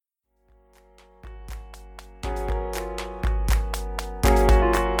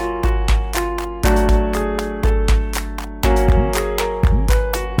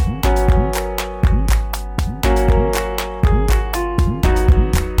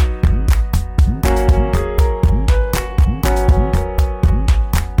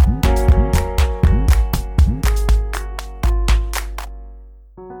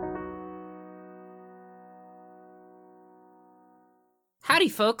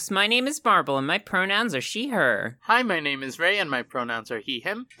folks. My name is Marble, and my pronouns are she, her. Hi, my name is Ray, and my pronouns are he,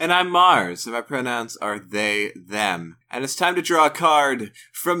 him. And I'm Mars, and my pronouns are they, them. And it's time to draw a card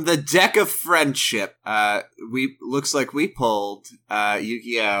from the deck of friendship. Looks like we pulled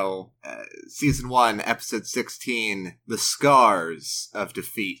Yu-Gi-Oh! Season 1, Episode 16, The Scars of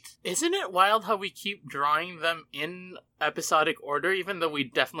Defeat. Isn't it wild how we keep drawing them in episodic order, even though we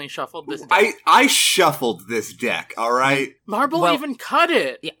definitely shuffled this deck? I shuffled this deck, alright? Marble even cut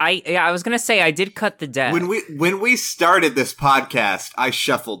it! I was gonna say, I did cut the deck. When we started this podcast, I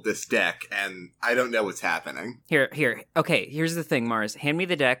shuffled this deck, and I don't know what's happening. Here. Okay, here's the thing, Mars. Hand me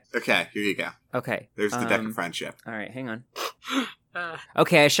the deck. Okay, here you go. Okay. There's the deck of friendship. Alright, hang on.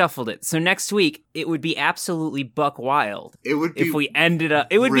 Okay, I shuffled it. So next week, it would be absolutely buck wild. It would be if we ended up.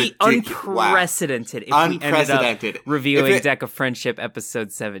 It would be unprecedented if we ended up reviewing Deck of Friendship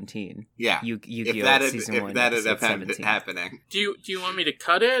episode 17. Yeah, Yu-Gi-Oh! Season 1. If that episode ended up happening. Do you want me to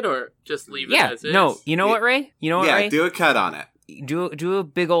cut it or just leave it as is? No. You know what, Ray? Yeah, do a cut on it. Do a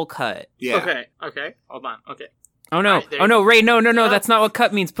big old cut. Yeah. Okay. Hold on. Okay. Oh no! Right, oh no, Ray! No! That's not what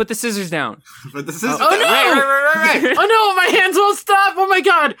cut means. Put the scissors down. Put the scissors down. Oh no! Right. Oh no! My hands won't stop! Oh my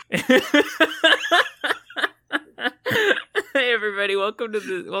god! Hey everybody! Welcome to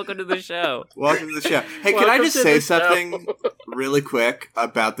the show. Welcome to the show. Hey, can I just say something really quick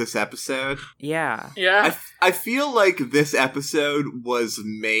about this episode? Yeah. I feel like this episode was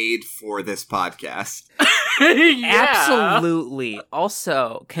made for this podcast. Absolutely.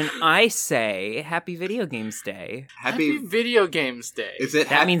 Also, can I say Happy Video Games Day? Happy Video Games Day. Is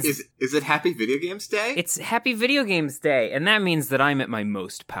it is it Happy Video Games Day? It's Happy Video Games Day, and that means that I'm at my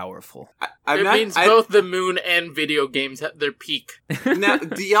most powerful. It means both the moon and video games at their peak. Now,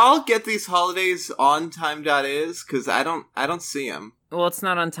 do y'all get these holidays on Time.is? Because I don't see them. Well, it's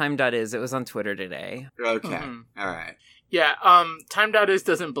not on Time.is. It was on Twitter today. Okay. All right. Yeah, Time.is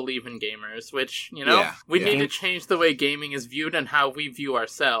doesn't believe in gamers, which, we need to change the way gaming is viewed and how we view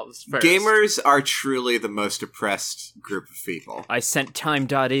ourselves first. Gamers are truly the most oppressed group of people. I sent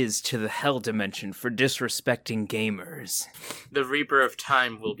Time.is to the hell dimension for disrespecting gamers. The Reaper of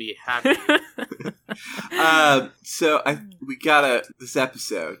Time will be happy. We got this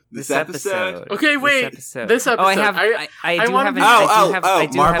episode. This episode. Okay, wait. This episode. Oh, I do have a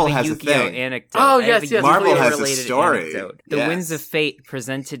Yu-Gi-Oh! Anecdote. Oh, yes. Marble has a story. Anecdote. The Winds of Fate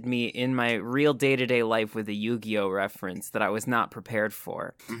presented me in my real day-to-day life with a Yu-Gi-Oh! Reference that I was not prepared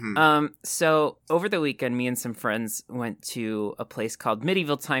for. Mm-hmm. So over the weekend, me and some friends went to a place called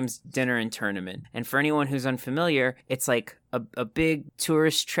Medieval Times Dinner and Tournament. And for anyone who's unfamiliar, it's like a big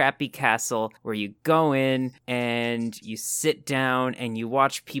tourist trappy castle where you go in and you sit down and you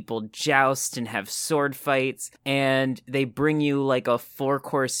watch people joust and have sword fights, and they bring you like a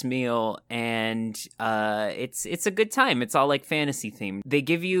 4-course meal, and it's a good time. It's all like fantasy themed. They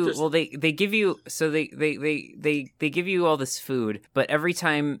give you they give you all this food, but every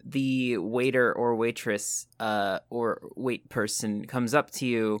time the waiter or waitress or wait person comes up to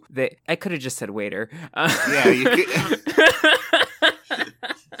you, I could have just said waiter. Yeah, you could.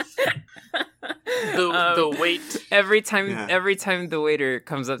 The wait. Every time the waiter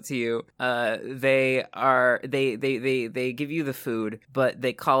comes up to you, they give you the food, but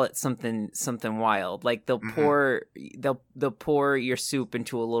they call it something wild. Like they'll pour your soup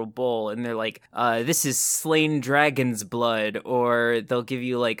into a little bowl, and they're like, "This is slain dragon's blood," or they'll give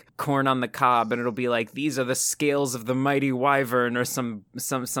you like corn on the cob, and it'll be like, "These are the scales of the mighty wyvern," or some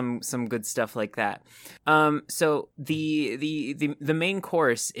good stuff like that. So the main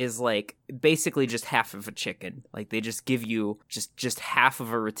course is like basically just half of a chicken. Like they just give you just half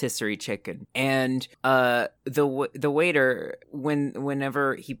of a rotisserie chicken, and the waiter,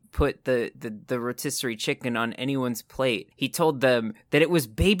 whenever he put the rotisserie chicken on anyone's plate, he told them that it was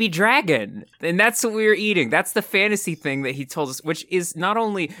baby dragon, and that's what we were eating. That's the fantasy thing that he told us, which is not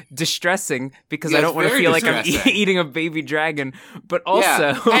only distressing because I don't want to feel like I'm eating a baby dragon, but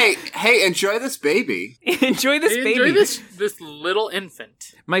also hey, enjoy this baby. Enjoy this little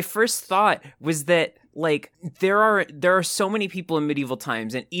infant. My first thought was that like there are so many people in medieval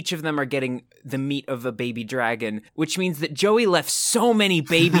times, and each of them are getting the meat of a baby dragon, which means that Joey left so many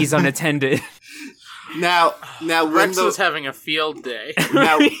babies unattended. Now Rex was having a field day.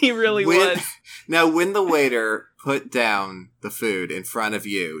 Now, he really was. Now, when the waiter put down the food in front of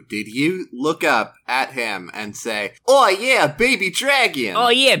you, did you look up at him and say, "Oh yeah, baby dragon"? Oh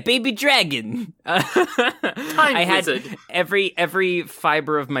yeah, baby dragon. I had every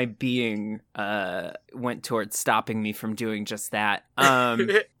fiber of my being went towards stopping me from doing just that.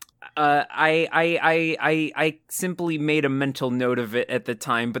 I simply made a mental note of it at the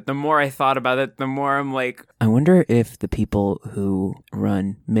time, but the more I thought about it, the more I'm like, I wonder if the people who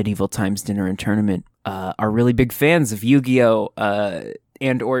run Medieval Times Dinner and Tournament are really big fans of Yu-Gi-Oh!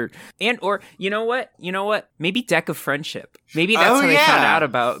 And or you know what? Maybe Deck of Friendship. Maybe that's how they found out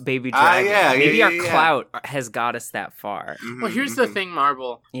about Baby Dragon. Maybe our clout has got us that far. Mm-hmm, well, here's the thing,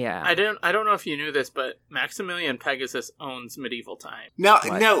 Marble. Yeah. I don't know if you knew this, but Maximilian Pegasus owns Medieval Times. No,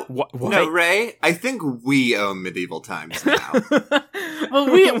 what? No, Ray. I think we own Medieval Times now. Well,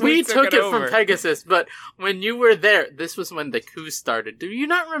 we took it from Pegasus, but when you were there, this was when the coup started. Do you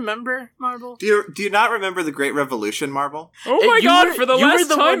not remember, Marble? Do you not remember the Great Revolution, Marble? Oh my God! For the last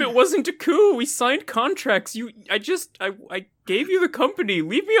time, it wasn't a coup. We signed contracts. I gave you the company.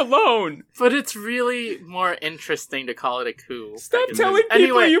 Leave me alone. But it's really more interesting to call it a coup. Stop telling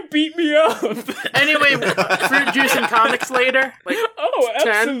people you beat me up. Anyway, Fruit Juice and Comics later.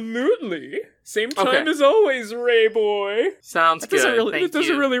 Absolutely. Same time as always, Ray boy. Sounds good. It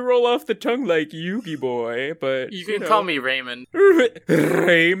doesn't really roll off the tongue like Yugi boy, but you can call me Raymond.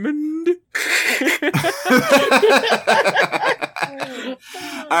 Raymond.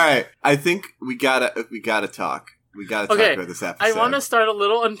 All right, I think we gotta talk. We gotta talk about this episode. I want to start a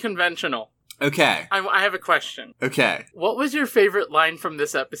little unconventional. Okay. I have a question. Okay. What was your favorite line from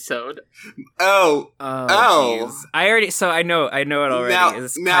this episode? Oh. I know it already.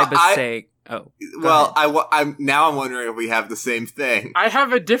 Is Kaiba's saying? Oh. Well, I'm wondering if we have the same thing. I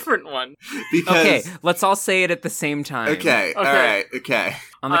have a different one. Because okay, let's all say it at the same time. Okay. All right. Okay.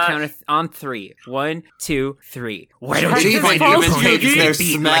 On the count of 3. 1, 2, 3. Why don't you find their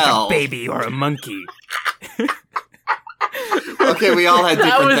smell like a baby or a monkey? Okay, we all had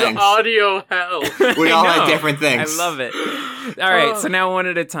different things. That was audio hell. We all had different things. I love it. All right, so now one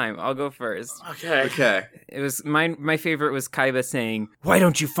at a time. I'll go first. Okay. It was my favorite was Kaiba saying, "Why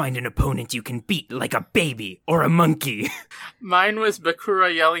don't you find an opponent you can beat like a baby or a monkey?" Mine was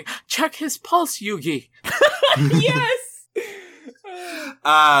Bakura yelling, "Check his pulse, Yugi." Yes.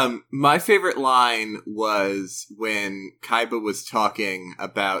 My favorite line was when Kaiba was talking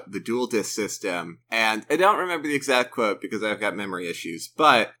about the dual disc system, and I don't remember the exact quote because I've got memory issues,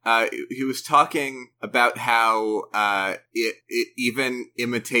 but he was talking about how it even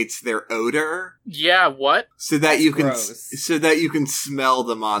imitates their odor. Yeah, what? So that you can smell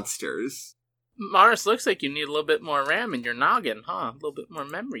the monsters. Mars, looks like you need a little bit more RAM in your noggin, huh? A little bit more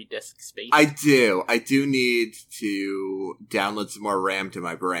memory disk space. I do need to download some more RAM to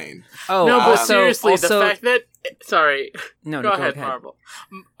my brain. Oh, no, but seriously, the fact that... Sorry. No, go ahead, Marvel.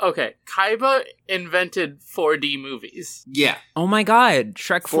 Okay, Kaiba invented 4D movies. Yeah. Oh my God,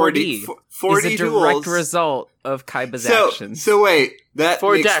 Shrek 4D. 4D is a direct result of Kaiba's actions. So wait, that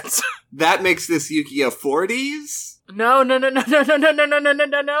makes this Yu-Gi-Oh! 4Ds? No.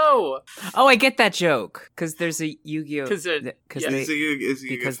 Oh, I get that joke. Because there's a Yu-Gi-Oh! Because there's a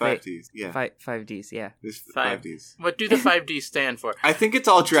Yu-Gi-Oh! 5Ds. Yeah. 5Ds, yeah. There's 5Ds. What do the 5Ds stand for? I think it's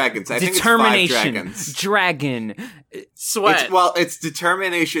all dragons. I think it's 5 dragons. Dragon. Sweat. It's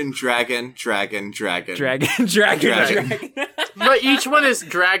determination, dragon. But each one is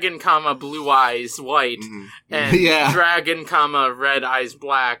dragon, blue eyes, white, and dragon, red eyes,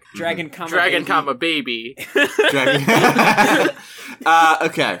 black. Dragon, baby. Dragon.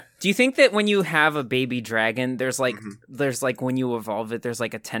 Okay. Do you think that when you have a baby dragon, there's like when you evolve it, there's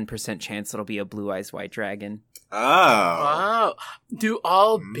like a 10% chance it'll be a blue eyes white dragon? Oh. Do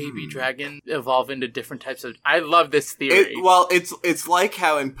all baby dragons evolve into different types of... I love this theory. It's like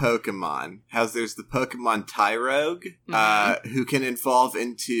how in Pokemon, there's the Pokemon Tyrogue, who can evolve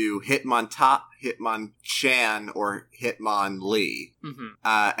into Hitmonchan, or Hitmonlee.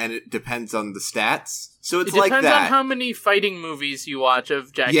 And it depends on the stats. So it depends on how many fighting movies you watch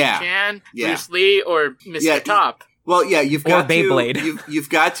of Jackie Chan, Bruce Lee, or Mr. Top. Well, yeah, you've got Beyblade. You've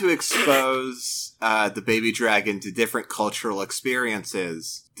got to expose the baby dragon to different cultural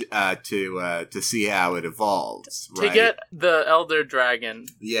experiences to see how it evolves. To get the elder dragon,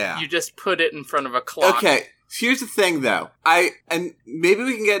 you just put it in front of a clock. Okay, here's the thing, though. And maybe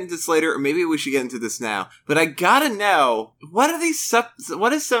we can get into this later, or maybe we should get into this now. But I gotta know, what does some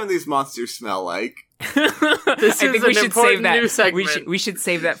of these monsters smell like? This is an important new segment. We should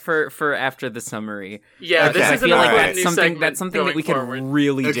save that for after the summary. Yeah, okay. this is an important new segment. That's something that we can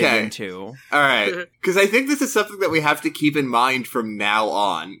really dig into. All right, because I think this is something that we have to keep in mind from now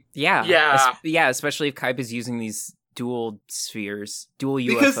on. Yeah, especially if Kaiba's using these dual spheres, dual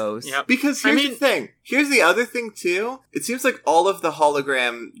UFOs. Because here's the thing. Here's the other thing, too. It seems like all of the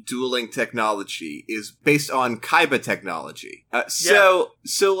hologram dueling technology is based on Kaiba technology. So,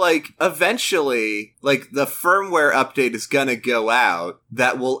 like, eventually, like, the firmware update is gonna go out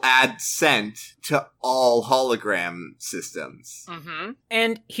that will add scent to all hologram systems. Mm-hmm.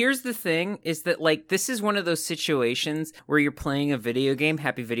 And here's the thing, is that, like, this is one of those situations where you're playing a video game,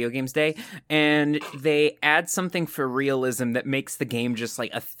 Happy Video Games Day, and they add something for realism that makes the game just,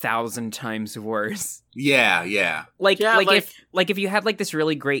 like, 1,000 times worse. Yeah. If you had like this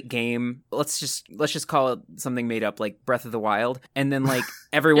really great game, let's just call it something made up, like Breath of the Wild, and then like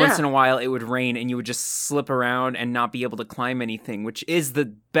every once in a while it would rain and you would just slip around and not be able to climb anything, which is the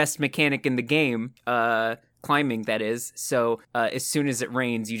best mechanic in the game. Climbing, that is. So as soon as it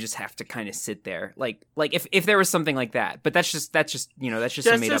rains, you just have to kind of sit there, like if there was something like that. But that's just a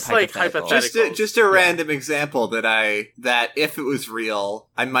made up hypothetical. Just a random example that if it was real,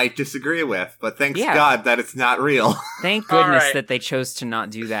 I might disagree with. But thanks God that it's not real. Thank goodness that they chose to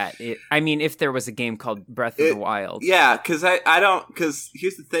not do that. If there was a game called Breath of the Wild, because because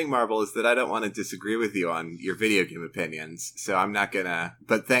here's the thing, Marvel, is that I don't want to disagree with you on your video game opinions. So I'm not gonna.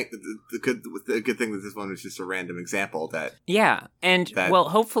 But the good thing that this one was just a random example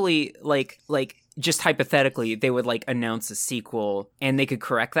hopefully like just hypothetically they would like announce a sequel and they could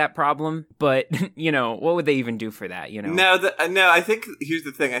correct that problem, but what would they even do for that? No, I think here's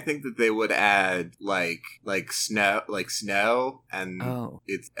the thing. I think that they would add like snow and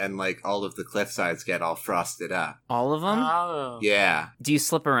and like all of the cliff sides get all frosted up. All of them? Oh. Yeah. Do you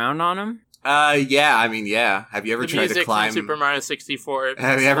slip around on them? Have you ever tried to climb Super Mario 64?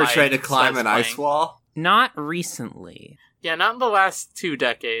 Have you ever tried to climb an ice wall? Not recently. Yeah, not in the last 2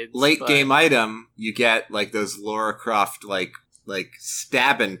 decades. Game item, you get like those Lara Croft like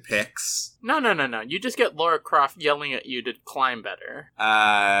stabbing picks. No. You just get Lara Croft yelling at you to climb better.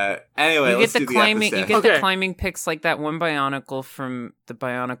 Anyway, let's do the episode. You get the climbing picks like that one Bionicle from the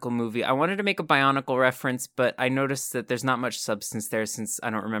Bionicle movie. I wanted to make a Bionicle reference, but I noticed that there's not much substance there since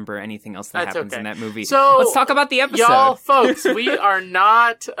I don't remember anything else that happens in that movie. So let's talk about the episode. Y'all, folks, we are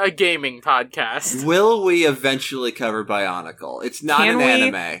not a gaming podcast. Will we eventually cover Bionicle? It's not an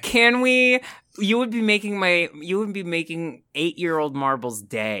anime. Can we? You would be making 8-year-old Marble's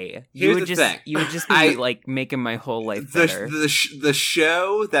day. You would just be like making my whole life better. The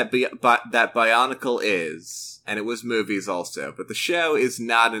show that Bionicle is, and it was movies also, but the show is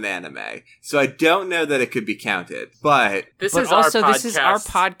not an anime, so I don't know that it could be counted. But this is our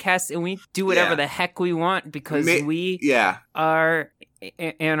podcast, and we do whatever the heck we want because we are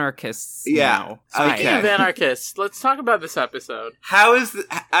anarchists. Yeah, now. Okay. Of anarchists. Let's talk about this episode.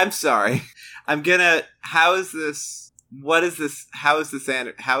 I'm sorry. How is this? What is this? How is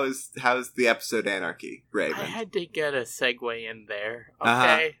the episode Anarchy, Raven? I had to get a segue in there.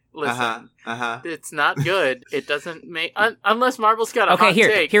 Okay, listen. It's not good. It doesn't make unless Marble's got a hot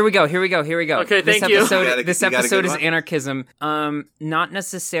take. Here we go. Okay, thank you. This episode is anarchism. Not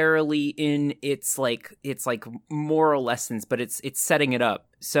necessarily in its moral lessons, but it's setting it up.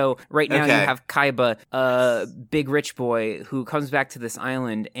 So right now you have Kaiba, a big rich boy who comes back to this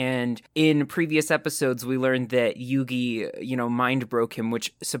island, and in previous episodes we learned that Yugi, mind broke him,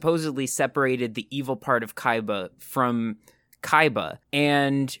 which supposedly separated the evil part of Kaiba from Kaiba.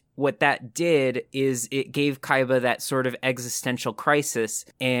 And what that did is it gave Kaiba that sort of existential crisis,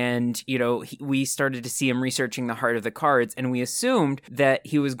 and we started to see him researching the heart of the cards, and we assumed that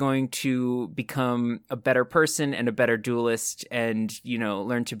he was going to become a better person and a better duelist and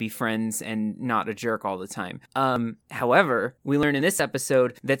learn to be friends and not a jerk all the time. However, we learn in this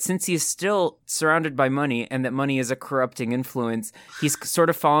episode that since he is still surrounded by money and that money is a corrupting influence, he's sort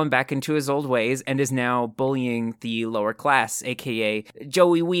of fallen back into his old ways and is now bullying the lower class, aka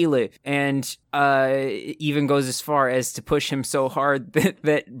Joey Wheeler, and even goes as far as to push him so hard that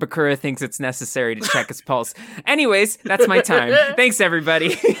Bakura thinks it's necessary to check his pulse. Anyways, that's my time. Thanks,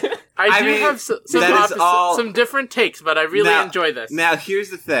 everybody. I do have some different takes, but I really enjoy this. Now, here's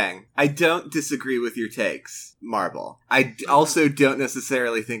the thing. I don't disagree with your takes, Marble. I also don't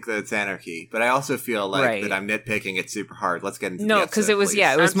necessarily think that it's anarchy, but I also feel like that I'm nitpicking it super hard. Let's get into the episode, because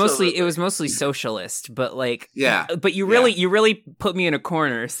it was mostly socialist, but but you really put me in a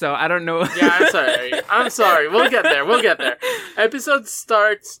corner, so I don't know. Yeah, I'm sorry. We'll get there. Episode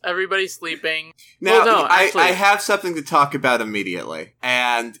starts, everybody's sleeping. Now, I have something to talk about immediately,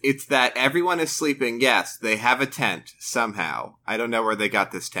 and it's that everyone is sleeping. Yes, they have a tent somehow. I don't know where they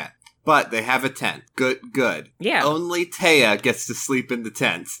got this tent. But they have a tent. Good. Yeah. Only Taya gets to sleep in the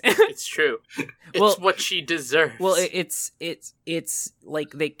tent. It's true. It's what she deserves. Well, it's like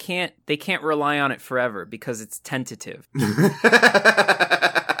they can't rely on it forever because it's tentative.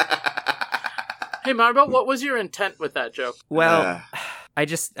 Hey, Marble, what was your intent with that joke? Well, I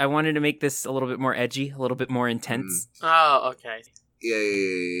wanted to make this a little bit more edgy, a little bit more intense. Oh, okay.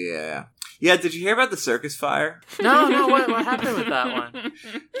 Yeah. Yeah, did you hear about the circus fire? No, what happened with that one?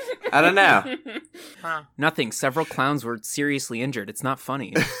 I don't know. Huh. Nothing. Several clowns were seriously injured. It's not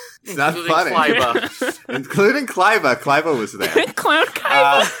funny. It's not Including funny. Kaiba. Including Kaiba. Kaiba was there. Clown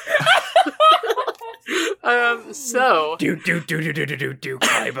Kaiba! So... Do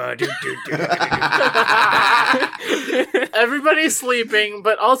Kaiba, do. Everybody's sleeping,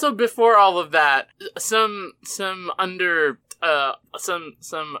 but also before all of that, some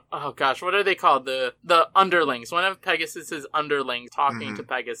oh gosh, what are they called? The underlings. One of Pegasus's underlings talking to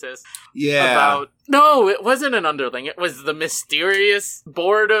Pegasus. Yeah. No, it wasn't an underling. It was the mysterious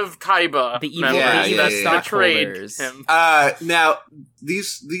board of Kaiba. The evil that betrayed stockholders. him. Now,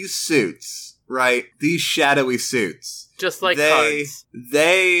 these suits, right? These shadowy suits. Just like cards.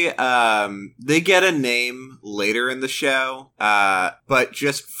 They get a name later in the show, but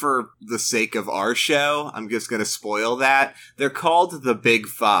just for the sake of our show, I'm just gonna spoil that. They're called the Big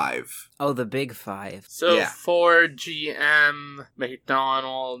Five. Oh, the Big Five. So Ford, GM,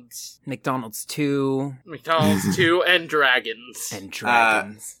 McDonald's 2, and Dragons.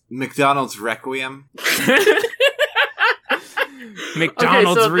 McDonald's Requiem.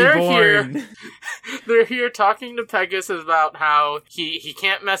 McDonald's Reborn. They're here talking to Pegasus about how he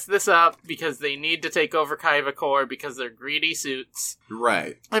can't mess this up because they need to take over Kaiba Corps because they're greedy suits.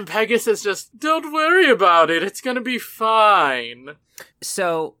 Right. And Pegasus just, don't worry about it, it's gonna be fine.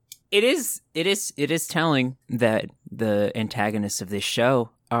 So it is telling that the antagonists of this show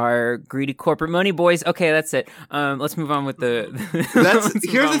are greedy corporate money boys. Okay, that's it. Let's move on with the.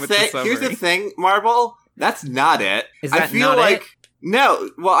 Here's the thing, Marble. That's not it. Is that I feel not like it? No.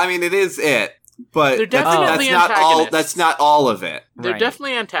 Well, I mean, it is it, but they're definitely antagonists. That's not all of it. They're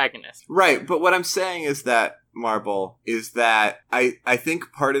definitely antagonists. Right, but what I'm saying is that, Marble, is that I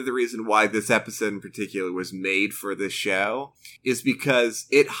think part of the reason why this episode in particular was made for this show is because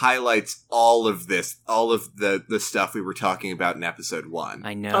it highlights all of the stuff we were talking about in episode 1.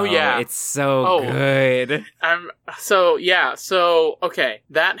 I know. Oh, yeah. It's so good. So, okay,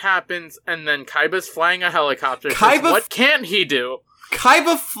 that happens, and then Kaiba's flying a helicopter. What can't he do?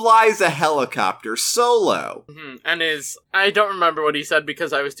 Kaiba flies a helicopter solo. Mm-hmm. And I don't remember what he said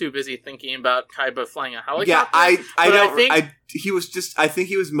because I was too busy thinking about Kaiba flying a helicopter. Yeah, I think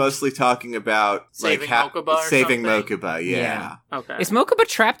he was mostly talking about saving Mokuba saving Mokuba, yeah. Okay. Is Mokuba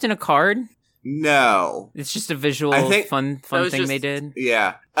trapped in a card? No. It's just a visual fun thing they did.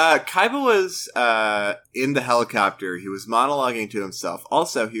 Yeah. Kaiba was in the helicopter. He was monologuing to himself.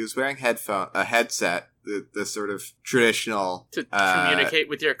 Also, he was wearing a headset. The sort of traditional to communicate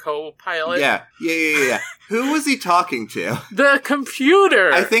with your co-pilot. Yeah. Who was he talking to? The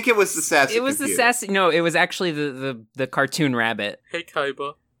computer. I think it was the sassy. It was computer. the sassy. No, it was actually the cartoon rabbit. Hey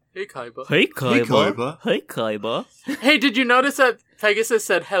Kaiba. Hey Kaiba. Hey Kaiba. Hey Kaiba. Hey Kaiba. Hey, did you notice that Pegasus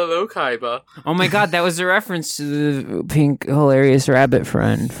said hello Kaiba? Oh my god, that was a reference to the pink hilarious rabbit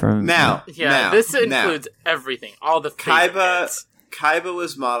friend from. This includes everything, all the favorites. Kaiba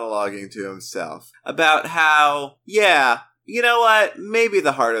was monologuing to himself about how, you know what, maybe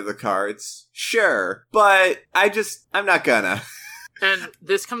the heart of the cards, sure, but I'm not gonna. And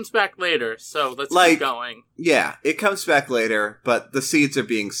this comes back later, so let's keep going. Yeah, it comes back later, but the seeds are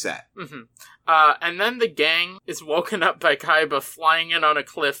being set. Mm-hmm. And then the gang is woken up by Kaiba flying in on a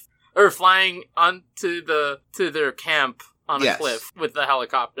cliff, or flying onto to their camp on a cliff with the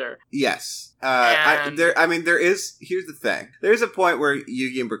helicopter. Yes. Here's the thing. There's a point where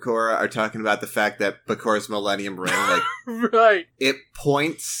Yugi and Bakura are talking about the fact that Bakura's Millennium Ring, right. It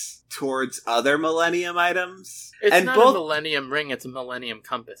points towards other Millennium items. It's not a Millennium Ring, it's a Millennium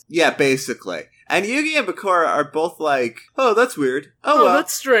Compass. Yeah, basically. And Yugi and Bakura are both like, oh, that's weird. Oh, well.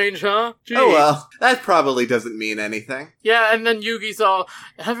 That's strange, huh? Gee. Oh, well. That probably doesn't mean anything. Yeah, and then Yugi's all,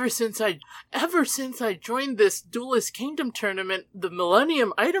 ever since I joined this Duelist Kingdom tournament, the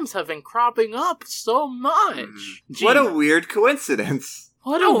Millennium items have been cropping up so much. What a weird coincidence.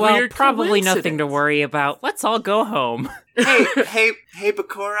 What a weird probably nothing to worry about. Let's all go home. Hey,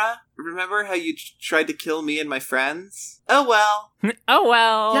 Bakura, remember how you tried to kill me and my friends? Oh, well. Oh,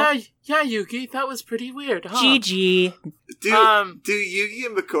 well. Yeah, Yugi, that was pretty weird, huh? GG. Do Yugi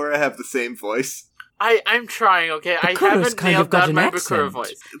and Bakura have the same voice? I'm trying, okay? I haven't nailed down my Bakura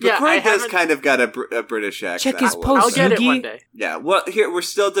voice. Bakura does kind of got a British accent. Check his post, I'll get it one day. Yeah, well, here, we're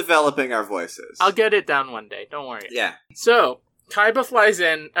still developing our voices. I'll get it down one day, don't worry. Yeah. So, Kaiba flies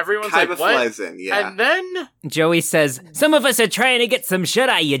in, everyone's like, what? Kaiba flies in, yeah. And then... Joey says, some of us are trying to get some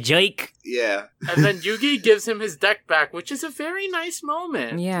shut-eye, you Jake. Yeah. And then Yugi gives him his deck back, which is a very nice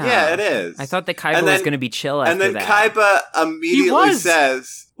moment. Yeah. Yeah, it is. I thought that Kaiba was going to be chill after that. And then Kaiba immediately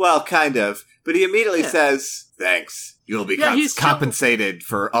says, well, kind of, but he immediately says, thanks. You'll be compensated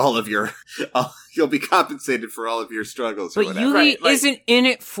for all of your... you'll be compensated for all of your struggles. But Yugi isn't in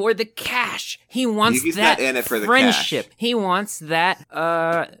it for the cash. He wants Yugi's that not in it for the friendship. cash. He wants that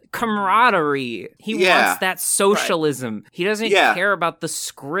camaraderie. He wants that socialism. Right. He doesn't care about the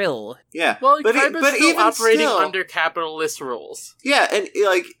skrill. Yeah. Well, Kaiba's still operating under capitalist rules. Yeah,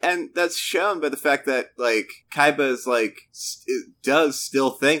 and that's shown by the fact that Kaiba's does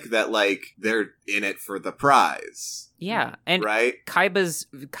still think that they're in it for the prize. Yeah, and Kaiba's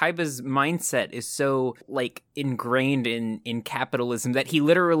mindset is so ingrained in capitalism that he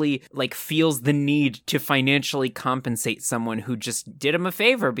literally feels the need to financially compensate someone who just did him a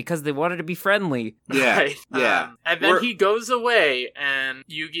favor because they wanted to be friendly. Yeah, right. Yeah. And then he goes away, and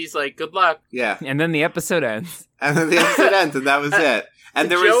Yugi's like, "Good luck." Yeah, and then the episode ends. And that was it. And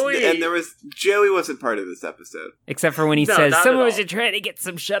Joey wasn't part of this episode. Except for when he says, some of us are trying to get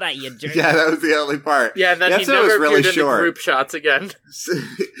some shut-eye, you jerk. Yeah, that was the only part. Yeah, and then he never appeared in the group shots again.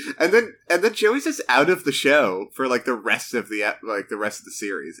 and then Joey's just out of the show for the rest of the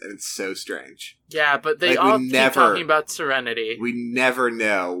series, and it's so strange. Yeah, but they all keep talking about Serenity. We never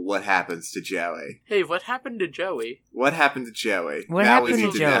know what happens to Joey. Hey, what happened to Joey? What happened to Joey? What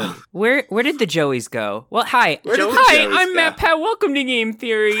happened to Joey? Where did the Joeys go? Well, hi, I'm Matt Pat. Welcome to Game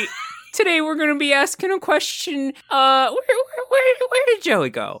Theory. Today we're going to be asking a question. Where did Joey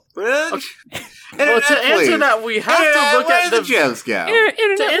go? Well, to answer that, we have to look at the Joes go. To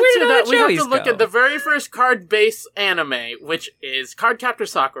answer that, we have to look at the very first card-based anime, which is Cardcaptor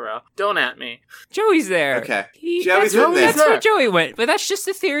Sakura. Don't at me. Joey's there. Okay. That's where Joey went. But that's just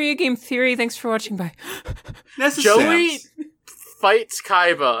the theory of Game Theory. Thanks for watching. Bye. Joey fights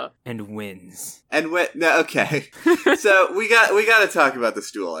Kaiba and wins. Okay. So we got to talk about this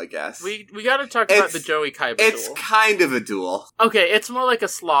duel, I guess. We got to talk about the Joey Kaiba duel. It's kind of a duel. Okay, it's more like a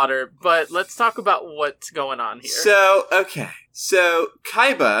slaughter, but let's talk about what's going on here. So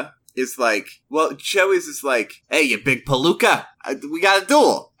Kaiba is Joey's is hey, you big palooka, we got a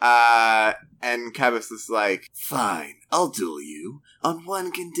duel. And Kaiba's is fine, I'll duel you on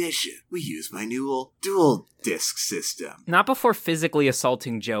one condition. We use my new dual disc system. Not before physically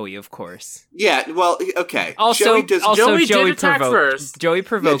assaulting Joey, of course. Yeah, well, okay. Joey did attack first. Joey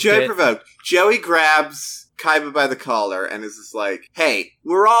provoked Joey grabs Kaiba by the collar and is just hey,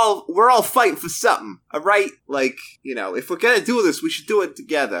 we're all fighting for something, alright? If we're gonna do this, we should do it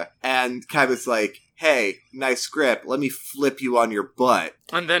together. And Kaiba's hey, nice grip, let me flip you on your butt.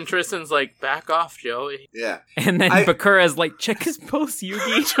 And then Tristan's back off, Joey. Yeah. And then Bakura's check his pulse,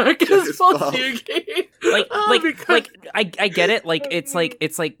 Yugi. Check his pulse, Yugi. I get it.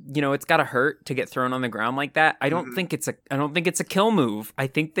 It's gotta hurt to get thrown on the ground like that. I don't think it's a kill move. I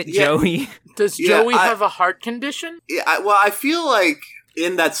think that Joey... Does Joey have a heart condition? Yeah, I feel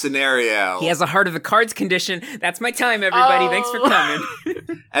in that scenario... He has a heart of the cards condition. That's my time, everybody. Thanks for coming.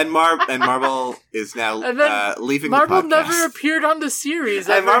 And Marble is now leaving Marble the podcast. Marble never appeared on the series.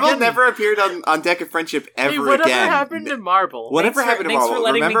 And Marble never appeared on Deck of Friendship ever again. Whatever happened to Marble? Whatever happened to Marble? Thanks for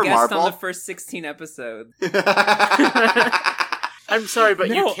letting Remember me guest Marble? on the first 16 episodes. I'm sorry, but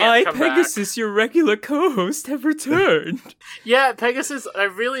you can't come Pegasus, your regular co-host, have returned. Yeah, Pegasus, I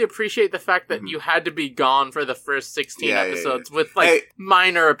really appreciate the fact that you had to be gone for the first 16 episodes with,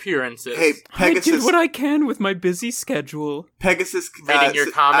 minor appearances. Hey, Pegasus... I did what I can with my busy schedule. Pegasus... reading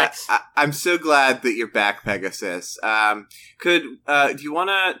your comics. I'm so glad that you're back, Pegasus. Do you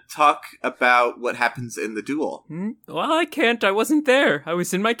want to talk about what happens in the duel? Well, I can't. I wasn't there. I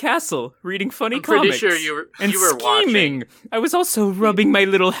was in my castle, reading funny comics. Pretty sure you were scheming. Watching. I was also rubbing my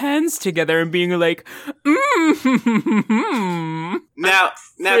little hands together and being Now,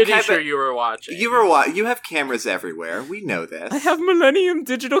 pretty Kaiba, sure you were watching. You have cameras everywhere. We know this. I have Millennium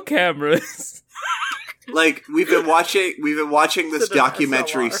digital cameras. We've been watching this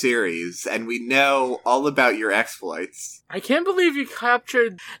documentary series, and we know all about your exploits. I can't believe you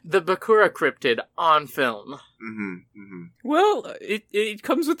captured the Bakura cryptid on film. Well, it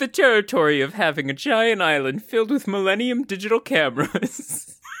comes with the territory of having a giant island filled with Millennium digital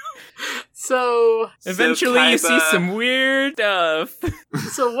cameras. So eventually Kaiba... you see some weird stuff.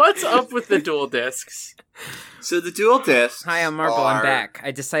 So what's up with the dual discs? So the dual discs. Hi, I'm Marble. I'm back.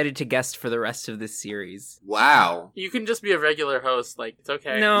 I decided to guest for the rest of this series. Wow. You can just be a regular host. Like, it's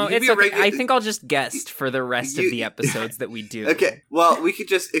okay. No, it's okay. I think I'll just guest for the rest of the episodes that we do. Okay. Well, it could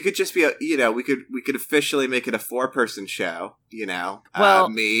just be we could officially make it a 4-person show. Well,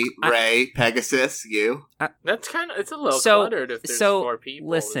 me, Ray, Pegasus, you. That's it's a little cluttered if there's 4 people.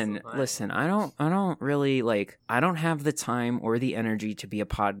 Listen. I don't really I don't have the time or the energy to be a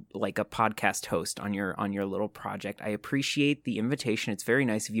podcast host on your little project. I appreciate the invitation. It's very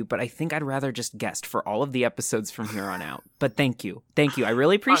nice of you, but I think I'd rather just guest for all of the episodes from here on out. But thank you. I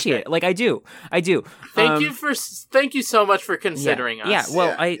really appreciate it. I do. Thank you so much for considering us. Yeah.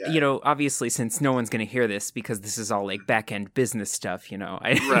 Well, obviously, since no one's going to hear this because this is all back end business stuff,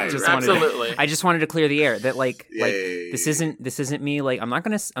 I just wanted to clear the air that this isn't me. I'm not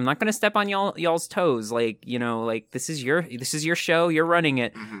gonna step on y'all's toes. This is your show. You're running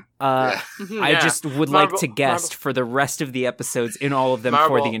it. I just would like to guest for the rest of the episodes in all of them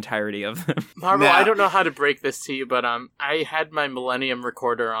for the entirety of them. Marble, I don't know how to break this to you, but I had my Millennium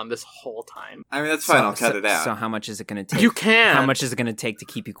recorder on this whole time. I mean, that's fine. I'll cut it out. So how much is it going to take? You can. How much is it going to take to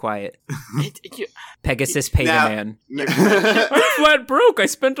keep you quiet? Pegasus, pay the man. I'm flat broke. I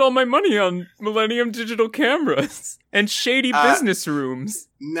spent all my money on Millennium digital cameras and shady business rooms.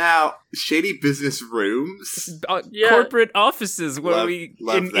 Now, shady business rooms? Corporate offices where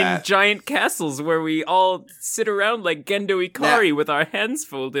in giant castles where we all sit around like Gendo Ikari with our hands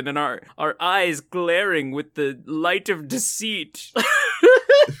folded and our eyes glaring with the light of deceit.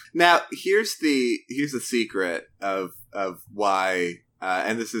 Now, here's the secret of why,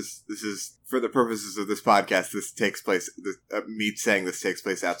 and this is for the purposes of this podcast, this takes place, me saying this takes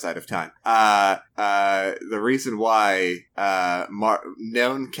place outside of time. The reason why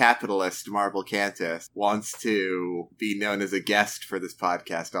known capitalist Marble Cantus wants to be known as a guest for this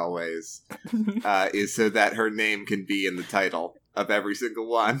podcast always is so that her name can be in the title of every single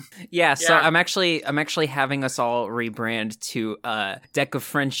one. Yeah, so I'm actually having us all rebrand to Deck of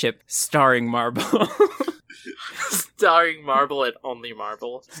Friendship starring Marble. Starring Marble and only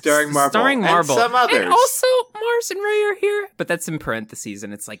Marble. Starring Marble. And some others. And also, Mars and Ray are here. But that's in parentheses,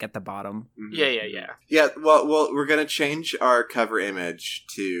 and it's at the bottom. Mm-hmm. Yeah. Yeah, well, we're going to change our cover image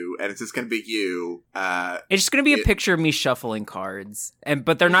to, and it's just going to be you. It's just going to be a picture of me shuffling cards.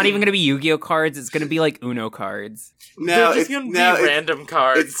 But they're not even going to be Yu-Gi-Oh cards. It's going to be Uno cards. No, they're just going to be random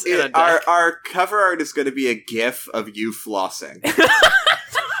cards. Our cover art is going to be a GIF of you flossing.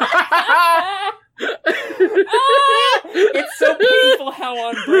 It's so painful how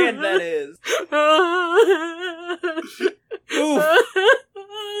on brand that is. Oof.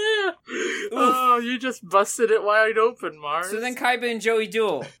 Oh, you just busted it wide open, Mars. So then Kaiba and Joey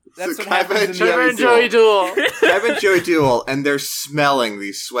duel. That's so what happens in Kaiba and Joey duel. Kaiba and Joey duel, and they're smelling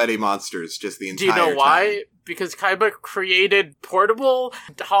these sweaty monsters just the entire time. Do you know why? Because Kaiba created portable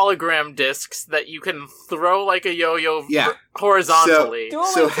hologram discs that you can throw like a yo-yo horizontally.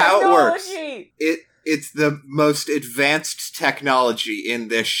 So how it works, it's the most advanced technology in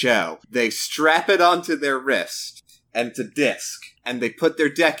this show. They strap it onto their wrist, and it's a disc, and they put their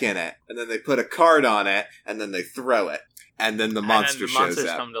deck in it, and then they put a card on it, and then they throw it. And then the monster shows up.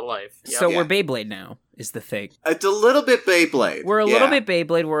 Monsters come to life. Yep. So we're Beyblade now, is the thing. It's a little bit Beyblade. We're a little bit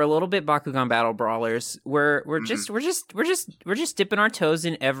Beyblade. We're a little bit Bakugan Battle Brawlers. We're just dipping our toes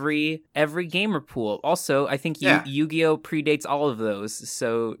in every gamer pool. Also, I think Yu-Gi-Oh predates all of those.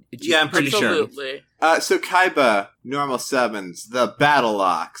 So I'm pretty sure. So Kaiba normal summons the Battle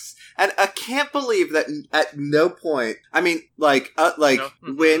Ox. And I can't believe that at no point, I mean, when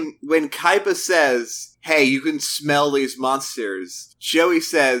Kaiba says, hey, you can smell these monsters, Joey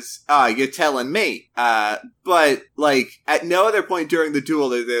says, you're telling me. But, at no other point during the duel,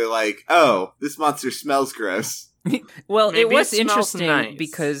 they're like, oh, this monster smells gross. Well, maybe it was interesting nice.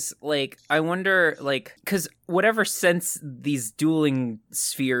 Because, I wonder, because whatever sense these dueling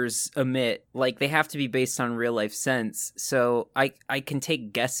spheres emit, they have to be based on real life sense. So I can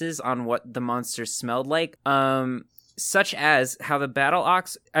take guesses on what the monsters smelled like. Such as how the Battle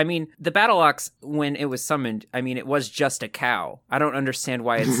Ox, when it was summoned, it was just a cow. I don't understand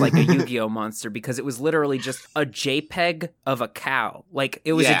why it's like a Yu-Gi-Oh monster, because it was literally just a JPEG of a cow.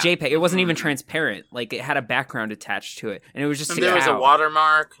 It was a JPEG. It wasn't even transparent. It had a background attached to it. And it was just a cow. There was a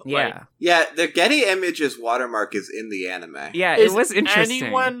watermark. Yeah. Yeah, the Getty Images watermark is in the anime. Yeah, it was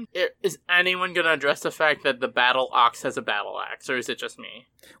interesting. Is anyone going to address the fact that the Battle Ox has a battle axe, or is it just me?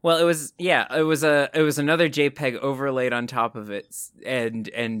 Well, it was another JPEG overlaid overlaid on top of it, and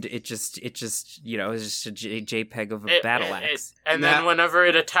it just it was just a JPEG of a battle axe. And then whenever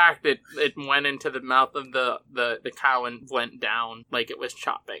it attacked, it went into the mouth of the cow and went down like it was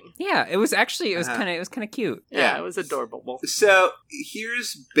chopping. Yeah, it was kind of cute. Yeah, it was adorable. So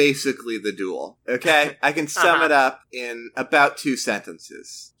here's basically the duel. Okay, I can sum it up in about 2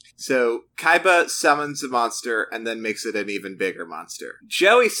 sentences. So, Kaiba summons a monster and then makes it an even bigger monster.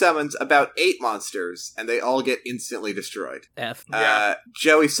 Joey summons about 8 monsters, and they all get instantly destroyed. F.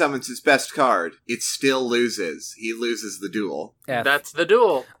 Joey summons his best card. It still loses. He loses the duel. F. That's the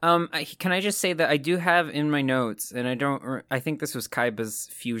duel. Can I just say that I do have in my notes, and I think this was Kaiba's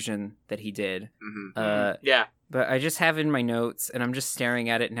fusion that he did. Mm-hmm. Yeah. But I just have in my notes, and I'm just staring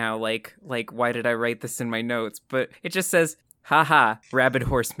at it now like, why did I write this in my notes? But it just says, haha, rabid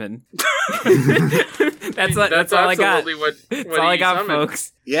horseman. That's all I got. That's all I got,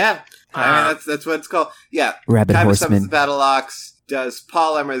 folks. Yeah. I mean, that's what it's called. Yeah. Rabid Kaiba horseman. summons the battle ox, does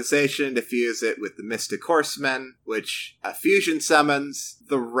polymerization to fuse it with the mystic horseman, which fusion summons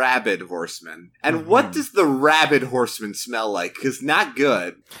the rabid horseman. And what does the rabid horseman smell like? Because not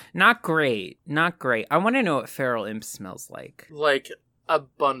good. Not great. I want to know what feral imp smells like. Like a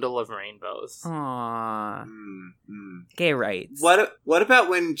bundle of rainbows. Aww. Gay rights. What about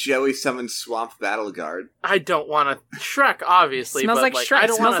when Joey summons Swamp Battle Guard? I don't want to Shrek, obviously. Smells but like Shrek. I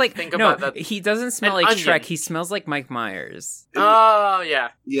don't Smells want like to think about that. He doesn't smell like onion. Shrek. He smells like Mike Myers. Oh yeah.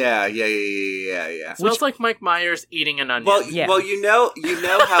 Yeah. Smells like Mike Myers eating an onion. Well, you know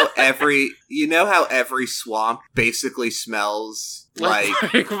how every swamp basically smells like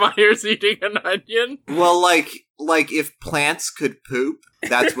Mike Myers eating an onion. Well, like if plants could poop,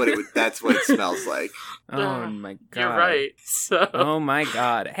 that's what it smells like. Oh my god. You're right. So oh my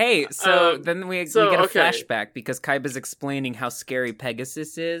god. Hey, then we get a flashback because Kaiba's explaining how scary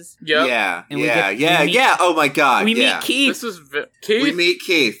Pegasus is. Yep. Yeah. And Yeah. Oh my god. We meet Keith. This was Keith. We meet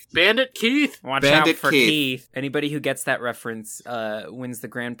Keith. Bandit Keith. Watch Bandit out for Keith. Anybody who gets that reference wins the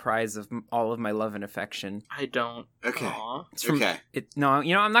grand prize of all of my love and affection. I don't. Okay. Aww. It's from, Okay.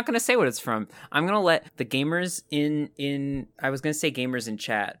 I'm not going to say what it's from. I'm going to let the gamers in I was going to say gamers in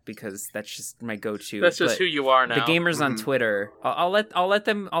chat because that's just my go-to. That's just who you are now. The gamers on Twitter. I'll let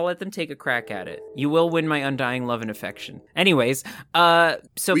them take a crack at it. You will win my undying love and affection. Anyways, so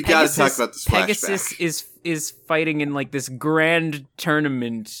we Pegasus, gotta talk about this Pegasus is fighting in like this grand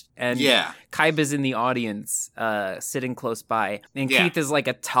tournament, and Kaiba's in the audience, sitting close by, and Keith is like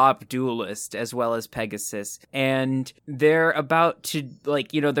a top duelist as well as Pegasus, and they're about to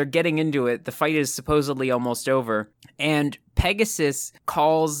they're getting into it. The fight is supposedly almost over, and Pegasus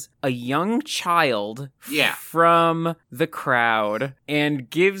calls a young child from the crowd and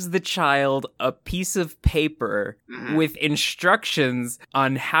gives the child a piece of paper with instructions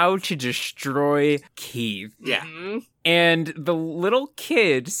on how to destroy Keith. Yeah. Mm-hmm. And the little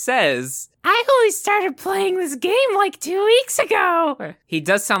kid says, I only started playing this game like 2 weeks ago. He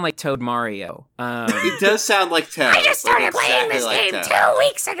does sound like Toad Mario. He does sound like Toad. I just started playing this game 2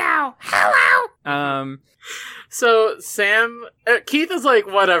 weeks ago. Hello? So Keith is like,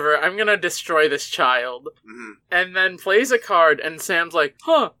 whatever, I'm gonna destroy this child. Mm-hmm. And then plays a card, and Sam's like,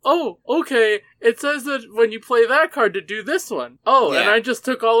 oh, okay, it says that when you play that card to do this one. Oh, and I just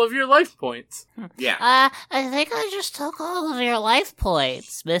took all of your life points. Yeah. I think I just took all of your life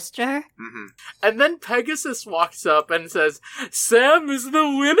points, mister. Mm-hmm. And then Pegasus walks up and says, Sam is the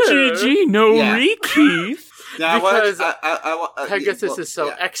winner! GG, Keith. Now, because I Pegasus is so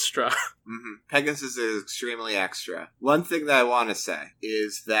extra. Mm-hmm. Pegasus is extremely extra. One thing that I want to say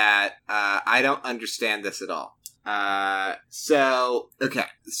is that I don't understand this at all. So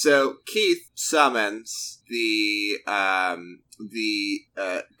Keith summons the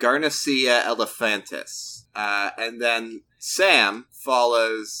Garnacia elephantis, and then Sam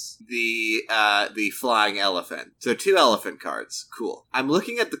follows the flying elephant. So 2 elephant cards. Cool. I'm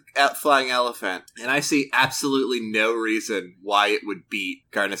looking at the flying elephant, and I see absolutely no reason why it would beat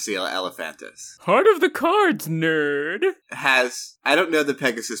Garnacia elephantis. Heart of the cards, nerd. I don't know that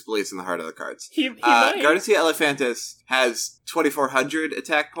Pegasus believes in the heart of the cards. He might. Garnacia elephantis has 2,400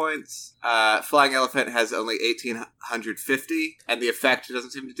 attack points. Flying Elephant has only 1,850, and the effect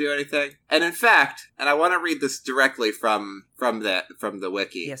doesn't seem to do anything. And in fact, and I want to read this directly from the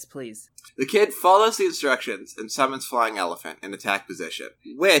wiki. Yes, please. The kid follows the instructions and summons Flying Elephant in attack position,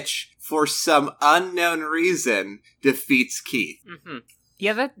 which, for some unknown reason, defeats Keith. Mm-hmm.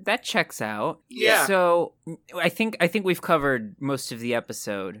 Yeah, that checks out. Yeah. So I think we've covered most of the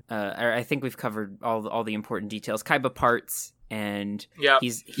episode. Or I think we've covered all the important details. Kaiba parts and Yep.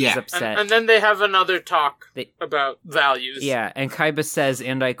 he's Yeah. upset. And then they have another talk about values. Yeah, and Kaiba says,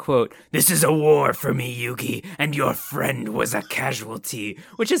 and I quote, "This is a war for me, Yugi, and your friend was a casualty,"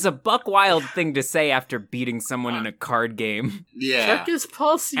 which is a buck wild thing to say after beating someone in a card game. Yeah. Check his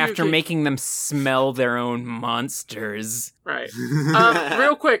pulse, Yugi. After making them smell their own monsters. Right.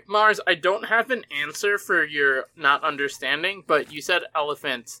 Real quick, Mars, I don't have an answer for your not understanding, but you said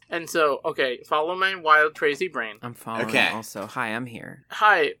elephants. And so, okay, follow my wild, crazy brain. I'm following Okay. also. Hi, I'm here.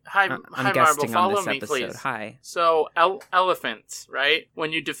 Hi, I'm Marble, guesting on follow this me, episode. please. Hi. So, elephants, right?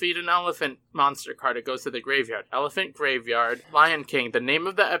 When you defeat an elephant monster card, it goes to the graveyard. Elephant Graveyard, Lion King. The name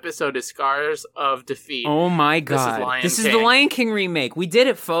of the episode is Scars of Defeat. Oh my This is god. Lion This is King. the Lion King remake. We did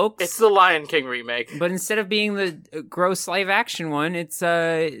it, folks. It's the Lion King remake. But instead of being the gross live action one, it's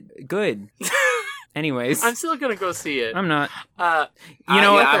good. Anyways, I'm still gonna go see it. I'm not. You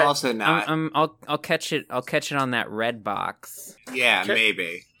know what? I'm also not. I'll catch it. I'll catch it on that red box. Yeah,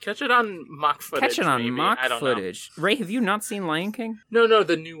 maybe. Catch it on mock footage. Catch it on maybe. mock I don't footage. Ray, have you not seen Lion King? No,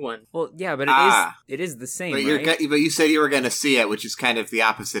 the new one. Well, yeah, but it is the same, But, right? but you said you were going to see it, which is kind of the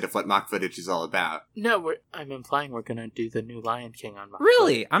opposite of what mock footage is all about. No, I'm implying we're gonna do the new Lion King on mock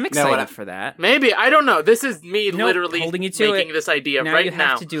Really? footage. I'm excited for that. Maybe, I don't know. This is me Nope, literally holding you to making it. this idea Now right you now.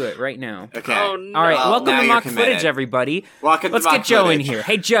 have to do it right now. Okay. Oh, no. All right, Well, welcome now to you're mock committed. footage, everybody. Welcome Let's to get mock Joe in footage. here.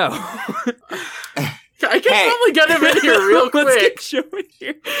 Hey, Joe. I can probably get him in here real quick. Let's get Joe in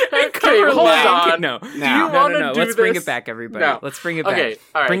here. Okay, hold on. No. Do you want to do Let's bring this? it back, everybody. No. Let's bring it back. Okay,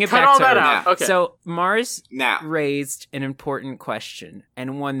 all right. Bring it Cut back all to that everybody. out. Okay. So Mars Now. raised an important question,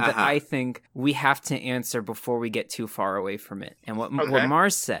 and one that I think we have to answer before we get too far away from it. And what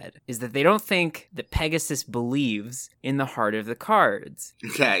Mars said is that they don't think that Pegasus believes in the heart of the cards.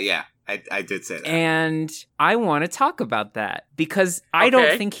 Okay, yeah. I did say that. And I want to talk about that because I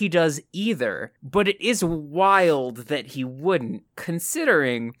don't think he does either. But it is wild that he wouldn't,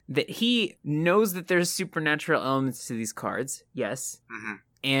 considering that he knows that there's supernatural elements to these cards. Yes. Mm-hmm.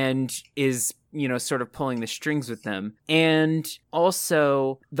 And is, sort of pulling the strings with them. And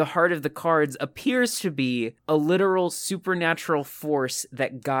also, the heart of the cards appears to be a literal supernatural force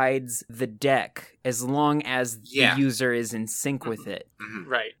that guides the deck as long as the user is in sync with it. Mm-hmm.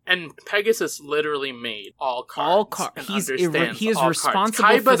 Right. And Pegasus literally made all cards. He is all responsible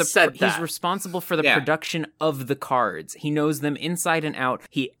cards. for Kaiba said that. He's responsible for the production of the cards. He knows them inside and out.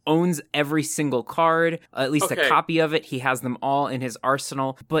 He owns every single card, at least a copy of it. He has them all in his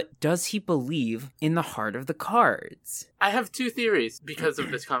arsenal. But does he believe in the heart of the cards? I have two theories because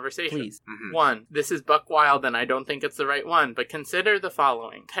of this conversation. Please. Mm-hmm. One, this is buck wild and I don't think it's the right one, but consider the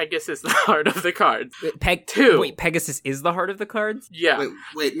following. Pegasus is the heart of the cards. Wait, Pegasus is the heart of the cards? Yeah.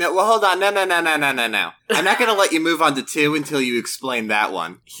 Wait, no, well, hold on. No. I'm not going to let you move on to 2 until you explain that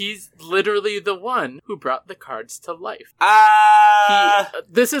one. He's literally the one who brought the cards to life.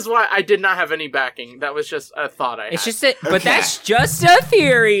 This is why I did not have any backing. That was just a thought I had. It's just but that's just a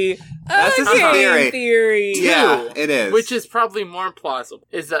theory. That's just a theory. Yeah, it is. Which is probably more plausible,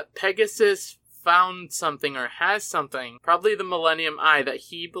 is that Pegasus found something or has something, probably the Millennium Eye, that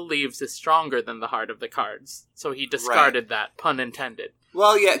he believes is stronger than the heart of the cards. So he discarded that, pun intended.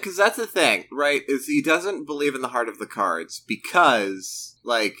 Well, yeah, because that's the thing, right? Is he doesn't believe in the heart of the cards because,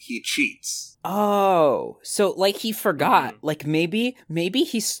 he cheats. Oh, so he forgot. Maybe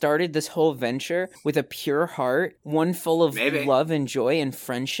he started this whole venture with a pure heart, one full of love and joy and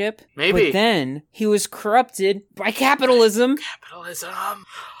friendship. Maybe. But then he was corrupted by capitalism.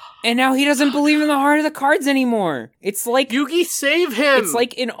 And now he doesn't believe in the heart of the cards anymore. It's like Yugi, save him! It's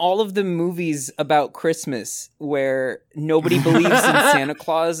like in all of the movies about Christmas where nobody believes in Santa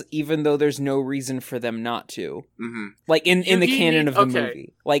Claus, even though there's no reason for them not to. Mm-hmm. In the canon of the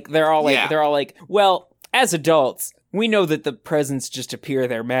movie. They're all like, well, as adults, we know that the presents just appear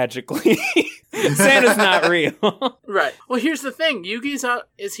there magically. Santa's not real. Right. Well, here's the thing. Yugi's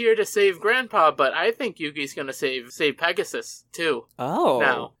is here to save Grandpa, but I think Yugi's gonna save Pegasus, too. Oh.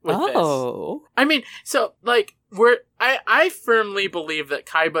 Now, with this. I mean, so, I firmly believe that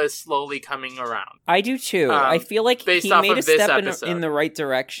Kaiba is slowly coming around. I do too. I feel like he made a step in the right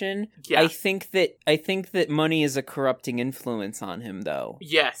direction. Yeah. I think that money is a corrupting influence on him, though.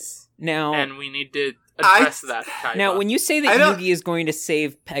 Yes. Now, and we need to address that, Kaiba. Now, when you say that Yugi is going to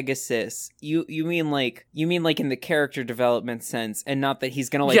save Pegasus, you mean in the character development sense, and not that he's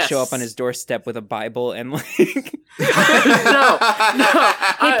gonna show up on his doorstep with a Bible and no.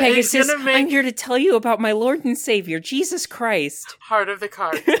 Hey Pegasus, I'm here to tell you about my Lord and Savior, Jesus Christ. Heart of the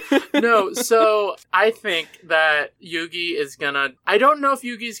cards. No, so I think that Yugi is gonna... I don't know if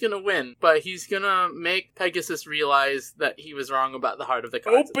Yugi's gonna win, but he's gonna make Pegasus realize that he was wrong about the heart of the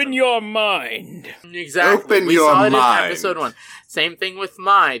cards. Open your mind. Exactly. Open we your saw it mind. in episode 1. Same thing with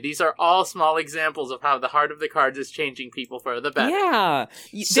Mai. These are all small examples of how the heart of the cards is changing people for the better. Yeah.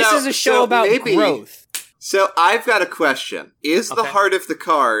 This So- is a show so about maybe- growth. So I've got a question. Is the Okay. heart of the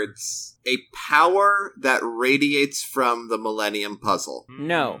cards a power that radiates from the Millennium Puzzle?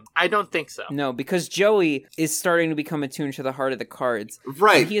 No. I don't think so. No, because Joey is starting to become attuned to the heart of the cards.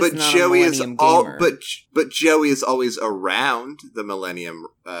 Right, He is but not a Joey is Millennium all gamer. but Joey is always around the Millennium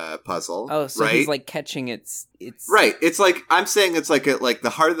Puzzle. Oh, so right? he's like catching its Right. It's like I'm saying it's like the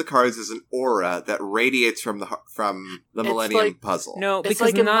heart of the cards is an aura that radiates from the It's Millennium like- Puzzle. No, It's because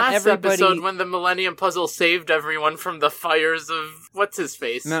like in not last everybody episode when the Millennium Puzzle saved everyone from the fires of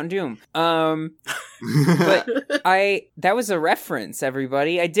what's-his-face. Mountain Doom. But that was a reference,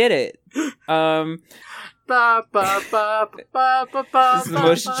 everybody. I did it. Ba, ba, ba, ba, ba, ba, This is the ba,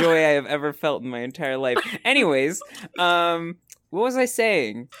 most ba. joy I have ever felt in my entire life. Anyways, what was I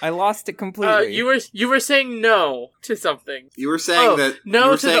saying? I lost it completely. You were saying no to something. You were saying that no you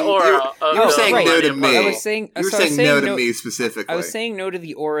were to the saying, aura. You, of you were the saying no to Millennium me. Puzzle. I was saying You were so I was saying no to no- me specifically. I was saying no to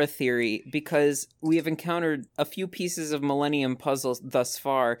the aura theory because we have encountered a few pieces of Millennium Puzzles thus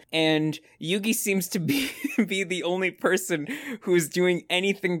far, and Yugi seems to be the only person who is doing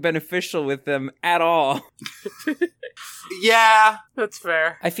anything beneficial with them at all. Yeah. That's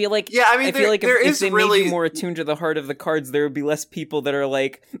fair. I feel like Yeah, I mean, I feel like there if is they really- made you more attuned to the heart of the cards, there would be less people that are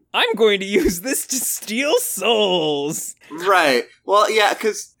like, I'm going to use this to steal souls. Right. Well, yeah,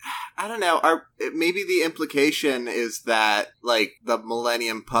 because I don't know. Maybe the implication is that like the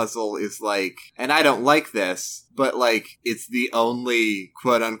Millennium Puzzle is like, and I don't like this, but like it's the only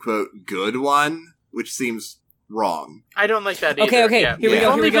quote unquote good one, which seems wrong. I don't like that either. Okay, Yeah. here we Yeah.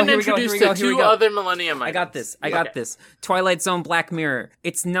 go, We've only here we been go, introduced here we to two go. other Millennium I items. got this. I Okay. got this. Twilight Zone, Black Mirror.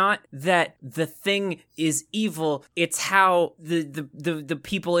 It's not that the thing is evil. It's how the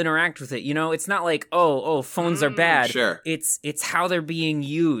people interact with it. You know, it's not like phones are bad. Sure. It's how they're being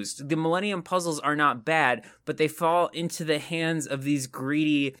used. The Millennium Puzzles are not bad, but they fall into the hands of these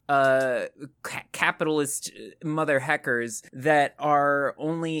greedy capitalist mother heckers that are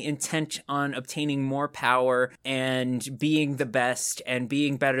only intent on obtaining more power and being the best and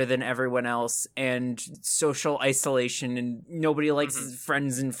being better than everyone else and social isolation and nobody likes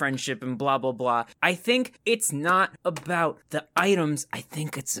friends and friendship and blah blah blah. I think it's not about the items. I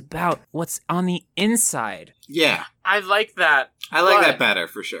think it's about what's on the inside. Yeah. I like that. I like But that better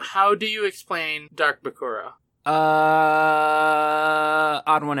for sure. How do you explain Dark Bakura?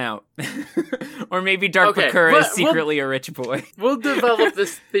 Odd one out. Or maybe Dark Okay, Bakura well- is secretly a rich boy. We'll develop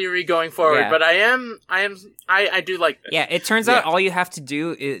this theory going forward, Yeah. but I do like this. Yeah, it turns out Yeah. all you have to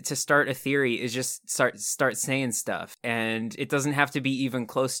do to start a theory is just start saying stuff, and it doesn't have to be even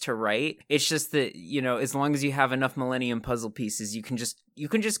close to right. It's just that, you know, as long as you have enough Millennium Puzzle pieces, you can just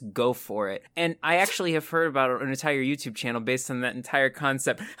go for it. And I actually have heard about an entire YouTube channel based on that entire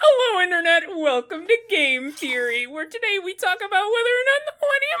concept. Hello, Internet! Welcome to Game Theory, where today we talk about whether or not the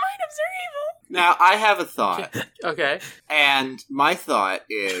Millennium items are evil. Now, I have a thought. Okay. And my thought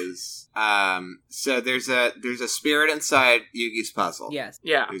is, so there's a spirit inside Yugi's puzzle. Yes.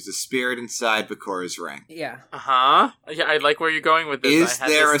 Yeah. There's a spirit inside Bakura's ring. Yeah. Uh-huh. Yeah, I like where you're going with this. Is I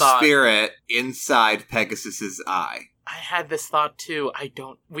had there this a thought. spirit inside Pegasus's eye? I had this thought too.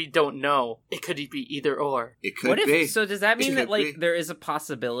 We don't know. It could be either or. It could What if? be. So does that mean It that could like be. there is a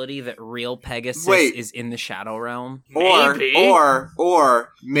possibility that real Pegasus Wait. is in the Shadow Realm? Maybe.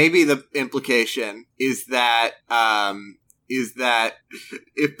 Or maybe the implication is that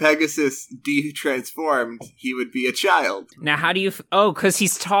if Pegasus de-transformed, he would be a child. Now, how do you? Because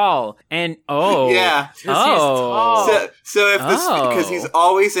he's tall, and Yeah. 'Cause he's tall. So if because Oh. he's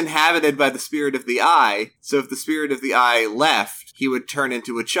always inhabited by the spirit of the eye, so if the spirit of the eye left, he would turn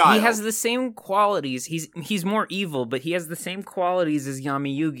into a child. he has the same qualities. He's more evil, but he has the same qualities as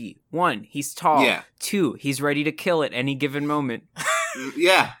Yami Yugi. 1, he's tall. Yeah. 2, he's ready to kill at any given moment.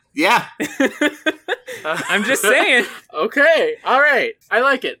 Yeah. I'm just saying. Okay. All right. I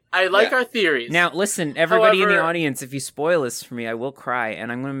like it. I like Yeah. our theories. Now, listen, everybody in the However- audience, if you spoil this for me, I will cry,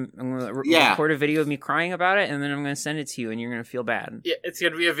 and I'm gonna Yeah. record a video of me crying about it, and then I'm gonna send it to you, and you're gonna feel bad. Yeah, it's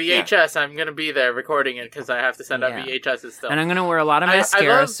gonna be a VHS. I'm gonna be there recording it because I have to send out Yeah. VHSs still. And I'm gonna wear a lot of I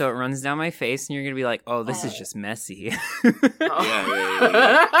mascara love- so it runs down my face, and you're gonna be like, "Oh, this is just messy."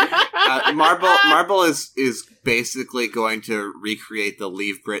 Yeah. Marble is basically going to recreate the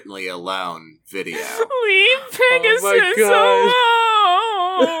 "Leave Britney Alone" video. Leave Pegasus my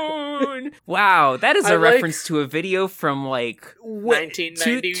alone. Wow, that is I a like- reference to a video from like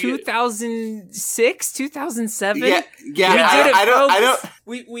 1990. 2006, 2007. Yeah. We did it, I don't. folks.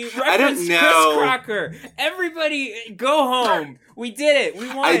 We referenced know. Chris Crocker. Everybody, go home. We did it. We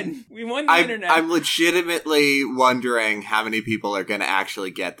won. We won the internet. I'm legitimately wondering how many people are going to actually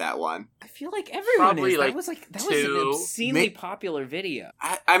get that one. I feel like everyone Probably is. like that was an obscenely popular video.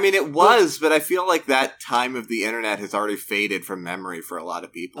 I mean, it was, but I feel like that time of the internet has already faded from memory for a lot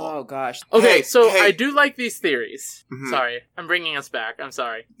of people. Oh, gosh. Okay, I do like these theories. Mm-hmm. Sorry, I'm bringing us back. I'm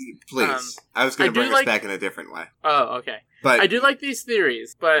sorry. Please. I was going to bring us back in a different way. Oh, okay. But I do like these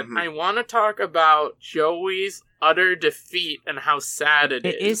theories, but I want to talk about Joey's utter defeat and how sad it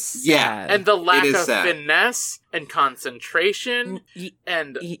is. It is sad. Yeah. And the lack of finesse and concentration,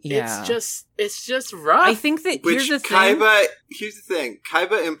 and it's just rough. I think that here's the thing.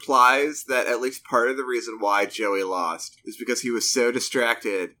 Kaiba implies that at least part of the reason why Joey lost is because he was so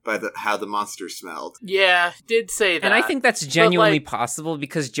distracted by how the monster smelled. Yeah, did say that. And I think that's genuinely possible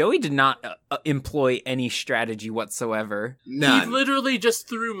because Joey did not employ any strategy whatsoever. None. He literally just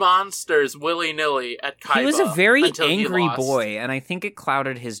threw monsters willy-nilly at Kaiba. He was a very angry boy, and I think it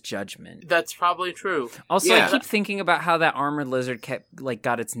clouded his judgment. That's probably true. Also, I keep thinking about how that armored lizard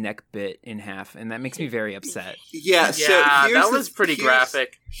got its neck bit in half, and that makes me very upset. Yeah, so that was pretty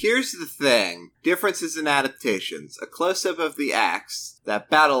graphic. Here's the thing. Differences in adaptations. A close-up of the axe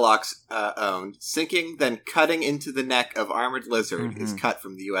that Battleox owned, sinking, then cutting into the neck of Armored Lizard is cut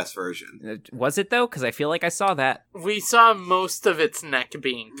from the US version. Was it, though? Because I feel like I saw that. We saw most of its neck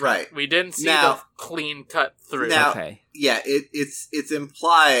being cut. Right. We didn't see the clean cut through. Now, okay. Yeah, it's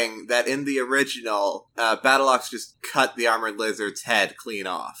implying that in the original, Battleox just cut the Armored Lizard's head clean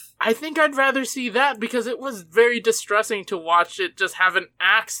off. I think I'd rather see that because it was very distressing to watch it just have an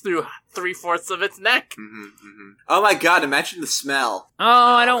axe through 3/4 of its neck. Mm-hmm, mm-hmm. Oh my god, imagine the smell. Oh,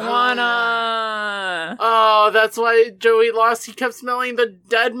 I don't wanna. Oh, that's why Joey lost. He kept smelling the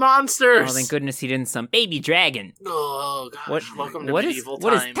dead monsters. Oh, thank goodness he didn't some baby dragon. Oh, gosh. Welcome to medieval times.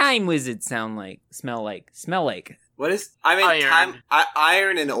 What does Time Wizard sound like? Smell like? What is... I mean, iron.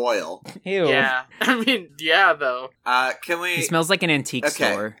 Iron and oil. Ew. Yeah. I mean, yeah, though. Can we... It smells like an antique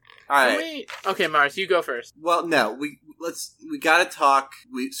store. All right. Okay, Mars, you go first. Well, no, we gotta talk.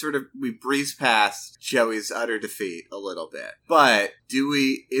 We breeze past Joey's utter defeat a little bit, but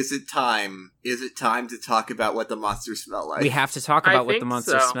is it time to talk about what the monsters smell like? We have to talk about what the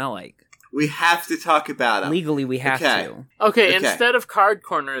monsters smell like. We have to talk about them. Legally, we have to. Okay, instead of Card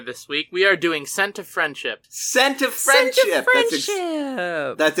Corner this week, we are doing Scent of Friendship. Scent of Friendship! Scent of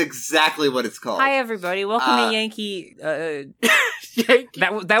Friendship! That's exactly what it's called. Hi, everybody. Welcome to Yankee... Yankee.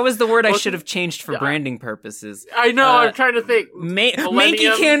 That was the word I should have changed for branding purposes. I know, I'm trying to think.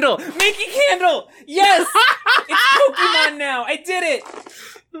 Mankey Candle! Mankey Candle! Yes! It's Pokemon now! I did it!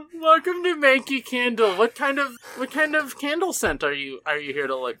 Welcome to Mankey Candle. What kind of candle scent are you here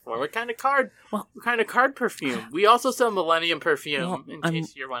to look for? What kind of card? What kind of card perfume? We also sell Millennium perfume. In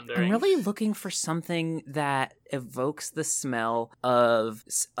case you're wondering, I'm really looking for something that evokes the smell of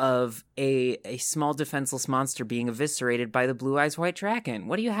a small defenseless monster being eviscerated by the Blue Eyes White Dragon.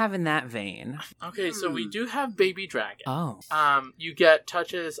 What do you have in that vein? Okay, so we do have Baby Dragon. Oh. You get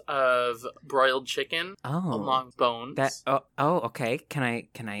touches of broiled chicken along bones. Okay. Can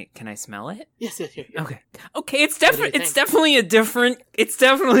I smell it? Yes. Okay, it's definitely a different It's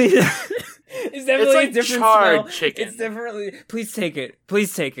like a different charred smell. chicken. It's definitely. Please take it.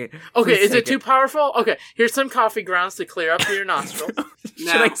 Okay, is it too powerful? Okay, here's some coffee grounds to clear up your nostrils. Should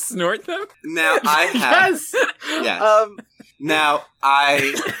I snort them? Now I have. Yes. Now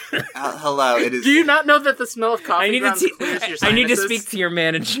hello. It is. Do you not know that the smell of coffee grounds clears your sinuses? I need to speak to your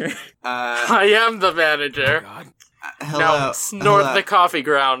manager. I am the manager. Oh God. Hello. Now snort the coffee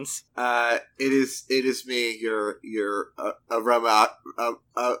grounds. It is me, your aromacheologist.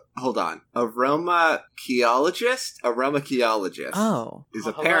 Oh, is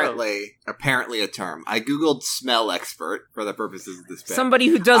apparently a term. I googled smell expert for the purposes of this bit. Somebody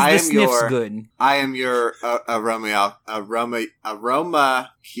who does the sniffs good. I am your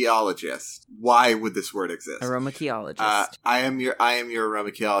aromacheologist. Why would this word exist? Aromacheologist. I am your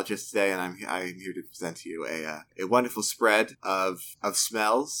aromacheologist today, and I'm here to present to you a wonderful spread of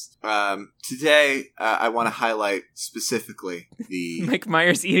smells. Today, I want to highlight specifically the... Mike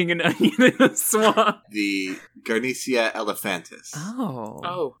Myers eating an onion in a swamp. The Garnecia elephantis.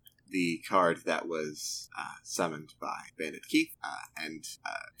 Oh. The card that was summoned by Bandit Keith and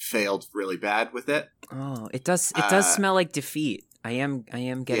failed really bad with it. Oh, it does smell like defeat. I am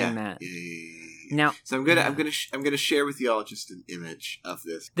getting that. Yeah. Now, so I'm gonna share with y'all just an image of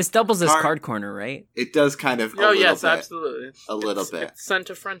this. This doubles as card corner, right? It does kind of. Oh yes, absolutely. A little bit. It's Scent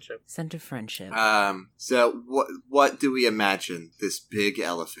of Friendship. Scent of Friendship. So what do we imagine this big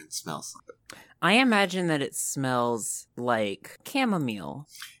elephant smells like? I imagine that it smells like chamomile.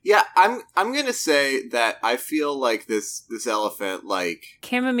 Yeah, I'm gonna say that I feel like this elephant, like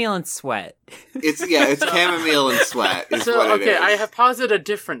chamomile and sweat. It's chamomile and sweat. Is so what it okay, is. I have posited a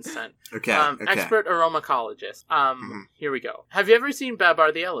different scent. Okay, Expert aromacologist. Here we go. Have you ever seen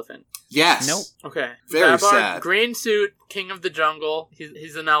Babar the elephant? Yes. Nope. Okay. Very Babar, sad. Green suit, king of the jungle.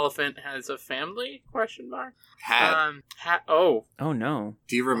 He's an elephant. Has a family? ? Had. Oh, no.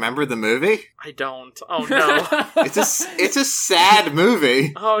 Do you remember the movie? I don't. Oh no. It's a sad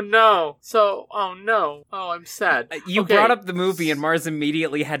movie. Oh no. So, oh no. Oh, I'm sad. You Okay. brought up the movie, and Mars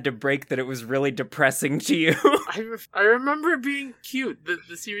immediately had to break that it was really depressing to you. I remember it being cute.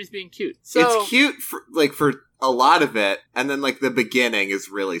 The series being cute. So It's cute for a lot of it, and then like the beginning is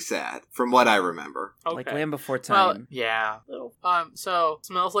really sad, from what I remember. okay. Like Land Before Well, Time. yeah. So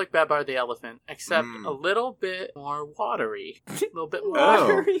smells like Babar the elephant, except a little bit more watery. A little bit more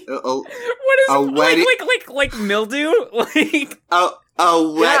watery. Oh, What is a it? Like mildew? Like a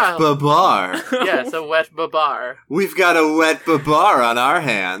wet Yeah. babar. Yes, a wet Babar. We've got a wet babar on our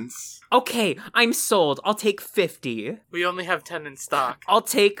hands. okay, I'm sold. I'll take 50. We only have 10 in stock. I'll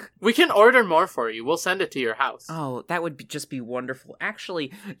take. We can order more for you. We'll send it to your house. Oh, that would just be wonderful.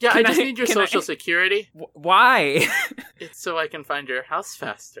 Actually, Yeah, can I just need your can social security. Why? It's so I can find your house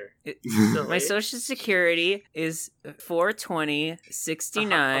faster. My Silly. social security is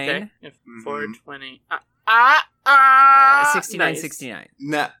 42069. Okay. If 420. 6969.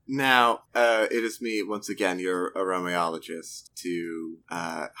 Now, it is me once again, your aromaologist, to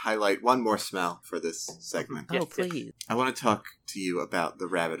highlight one more smell for this segment. Oh, please. I want to talk to you about the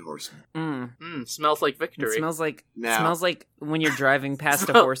rabbit horseman. Smells like victory. It smells like Now- smells like when you're driving past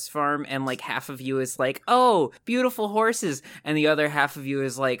a horse farm and like half of you is like, "Oh, beautiful horses," and the other half of you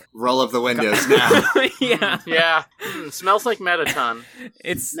is like, Roll up the windows now. "Yeah." Yeah. Smells like Metaton.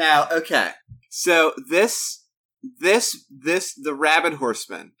 It's Now, okay. So the rabbit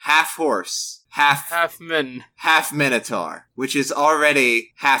horseman, half horse, half minotaur, which is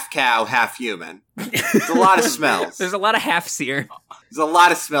already half cow, half human. It's a lot of smells. there's a lot of halves here. There's a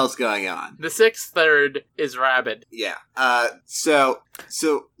lot of smells going on. The 6/3 is rabid. Yeah. So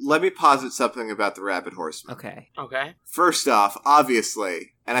let me posit something about the rabbit horseman. Okay. Okay. First off,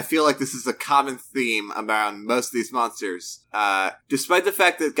 obviously, and I feel like this is a common theme around most of these monsters, despite the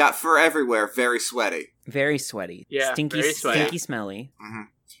fact that it got fur everywhere, very sweaty. Very sweaty. Yeah, Stinky, very sweaty. stinky, smelly. Mm-hmm.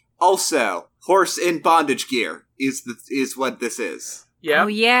 Also, horse in bondage gear is what this is. Yeah. Oh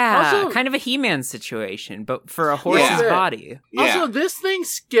yeah, Also- kind of a He-Man situation, but for a horse's Yeah. body. Yeah. Also, this thing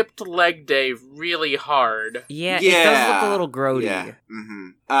skipped leg day really hard. Yeah, it does look a little grody. Yeah. Mm-hmm.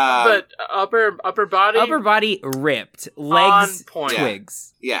 But upper body? Upper body ripped, legs On point.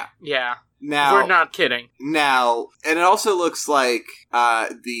 twigs. Yeah. Yeah. Now, We're not kidding. Now, and it also looks like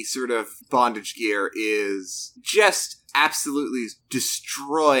the sort of bondage gear is just absolutely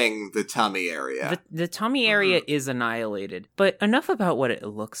destroying the tummy area. The tummy area is annihilated, but enough about what it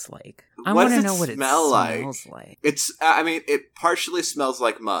looks like. I What want to does it know what it smell like? smells like. It's, I mean, it partially smells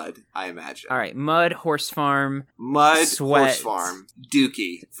like mud, I imagine. All right, mud, horse farm, Mud, Sweat. horse farm,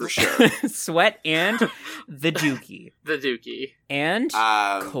 dookie, for sure. sweat, and the dookie, The Dookie. and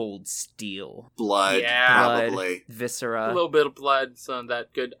Um, cold steel, blood, Yeah. probably. A viscera. little bit of blood, so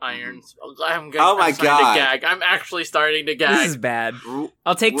that good irons. Oh my I'm starting God. to gag. I'm actually starting to This gag. is bad. R-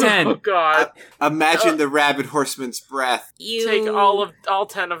 I'll take Whoa. 10. Oh god. Imagine the rabbit horseman's breath. You Take all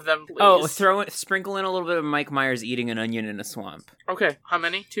 10 of them, please. Oh, sprinkle in a little bit of Mike Myers eating an onion in a swamp. Okay, how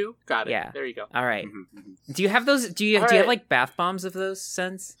many? 2? Got it. Yeah. There you go. All right. Mhm. Do you have those? Do you All have right. like bath bombs of those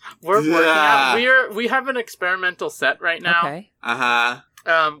scents? We're working Yeah. out. We have an experimental set right now. Okay. Uh-huh.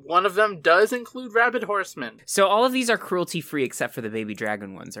 One of them does include rabid horsemen. So all of these are cruelty free except for the baby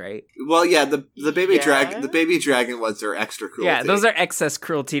dragon ones, right? Well, yeah, the baby Yeah. baby dragon ones are extra cruelty. Yeah, those are excess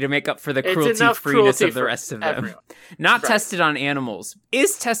cruelty to make up for the It's cruelty enough freeness cruelty of the for rest of them. everyone. Not Right. tested on animals.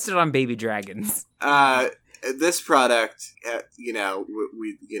 Is tested on baby dragons. This product,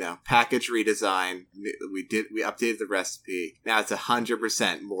 we package redesign. We updated the recipe. Now it's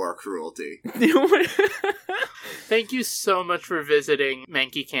 100% more cruelty. Thank you so much for visiting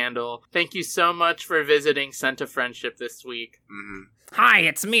Mankey Candle. Thank you so much for visiting Scent of Friendship this week. Mm-hmm. Hi,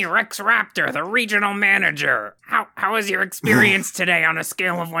 it's me, Rex Raptor, the regional manager. How is your experience today on a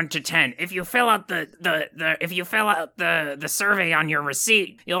scale of 1 to 10? If you fill out the survey on your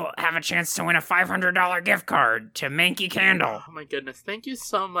receipt, you'll have a chance to win a $500 gift card to Mankey Candle. Oh my goodness. Thank you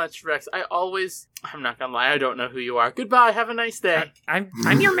so much, Rex. I always I'm not gonna lie, I don't know who you are. Goodbye, have a nice day. I'm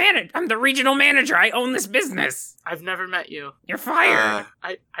your manager. I'm the regional manager. I own this business. I've never met you. You're fired.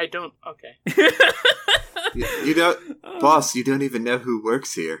 I don't, okay. You don't, boss, you don't even know who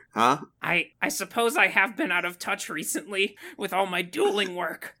works here, huh? I suppose I have been out of touch recently with all my dueling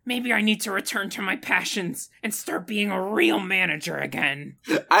work. Maybe I need to return to my passions and start being a real manager again.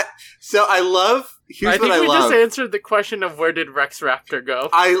 Here's I what I think we love. just answered the question of where did Rex Raptor go?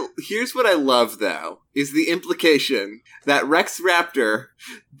 Here's what I love, though, is the implication that Rex Raptor,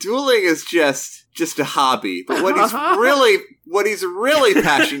 dueling is just a hobby, but what he's really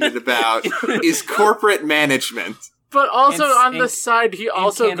passionate about is corporate management. But also on the and- side, he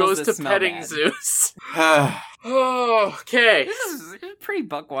also candles goes that to smell petting bad. Zeus. Okay. This is a pretty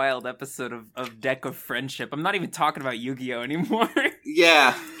buck wild episode of Deck of Friendship. I'm not even talking about Yu-Gi-Oh anymore.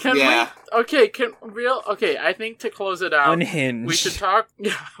 Yeah, Okay, I think to close it out, Unhinged. we should talk.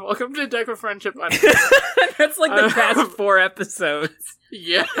 Yeah, welcome to Deck of Friendship. That's like the past 4 episodes.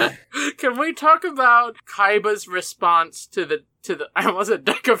 Yeah. Can we talk about Kaiba's response to the I almost said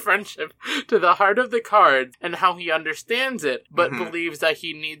Deck of Friendship, to the heart of the cards, and how he understands it, but believes that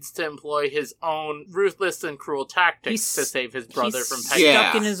he needs to employ his own ruthless and cruel tactics to save his brother from Pegasus. Yeah.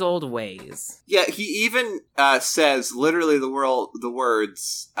 Stuck in his old ways. Yeah, he even says literally the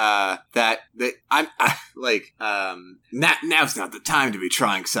words now's not the time to be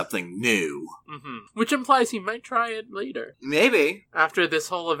trying something new. Which implies he might try it later, Maybe, after this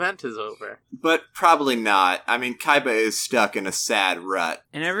whole event is over. but probably not. I mean, Kaiba is stuck in a sad rut.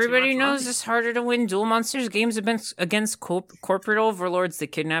 And everybody Too much knows money. it's harder to win Duel Monsters games against corporate overlords that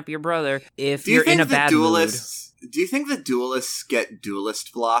kidnap your brother if Do you you're think in a the bad duelists? Do you think the duelists get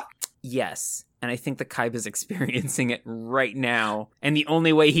duelist block? mood. Yes. And I think the Kaiba's experiencing it right now. And the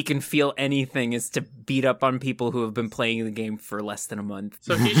only way he can feel anything is to beat up on people who have been playing the game for less than a month.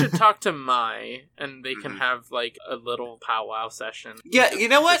 So he should talk to Mai, and they can have, like, a little powwow session. Yeah, you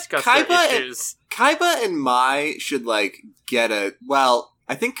know what? Discuss their issues. Kaiba and Mai should get a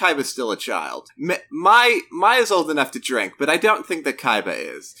I think Kaiba's still a child. Mai is old enough to drink, but I don't think that Kaiba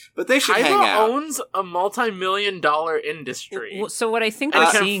is. But they should hang Kaiba out. owns a multi-million-dollar industry. So what I think And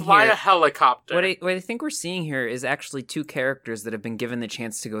we're can seeing fly here... a helicopter. What I think we're seeing here is actually 2 characters that have been given the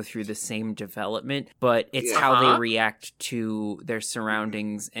chance to go through the same development, but it's how they react to their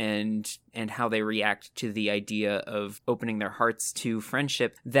surroundings and how they react to the idea of opening their hearts to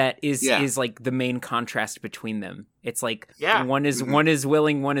friendship that is like the main contrast between them. It's like one is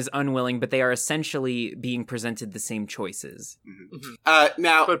willing, one is unwilling, but they are essentially being presented the same choices.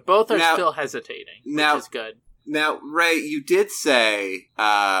 Now, but both are still hesitating, which is good. Now, Ray, you did say,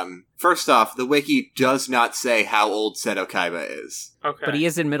 first off, the wiki does not say how old Seto Kaiba is. Okay. But he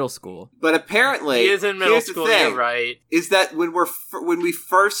is in middle school. But apparently, he is in middle here's school, the thing, you're right. is that when we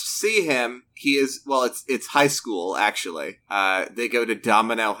first see him, he is, it's high school, actually. They go to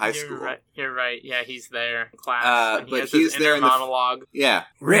Domino High School. You're right. Yeah, he's there in class. And but has he's his there inner in monologue. Yeah.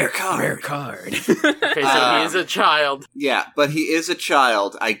 Rare card. Okay, so he is a child. Yeah, but he is a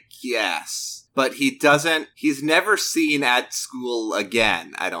child, I guess. But he's never seen at school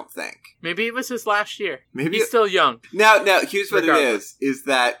again, I don't think. Maybe it was his last year. Maybe he's still young. No, here's what Regardless. it is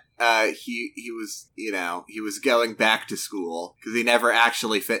that he was going back to school because he never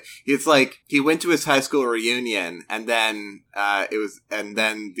actually fit. It's like he went to his high school reunion and then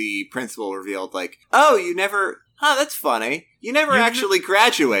the principal revealed like, oh, that's funny. You never actually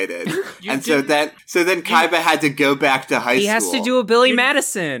graduated. So then Kaiba had to go back to high school. He has to do a Billy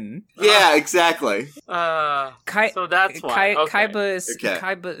Madison. Yeah, exactly. So that's why. Kaiba is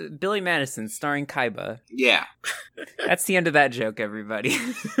Kaiba, Billy Madison starring Kaiba. Yeah. That's the end of that joke, everybody.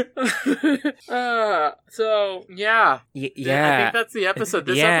 So yeah. Yeah. I think that's the episode.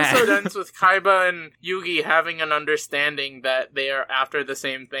 This episode ends with Kaiba and Yugi having an understanding that they are after the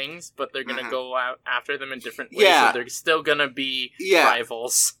same things, but they're gonna go out after them in different ways. Yeah. So they're still gonna be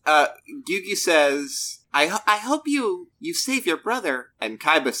rivals. Yugi says, I hope you save your brother. And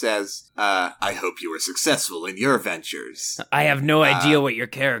Kaiba says, I hope you are successful in your ventures. I have no idea what your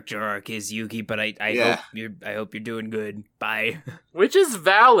character arc is, Yugi, but I hope you're doing good. Bye. Which is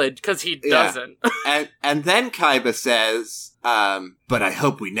valid, because he doesn't. and then Kaiba says, but I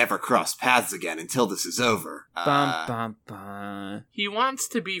hope we never cross paths again until this is over. Bum, bum, bum. He wants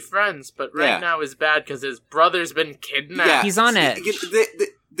to be friends, but right now is bad because his brother's been kidnapped. Yeah, he's on edge.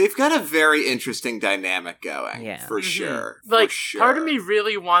 They've got a very interesting dynamic going, for sure. Like, for sure. part of me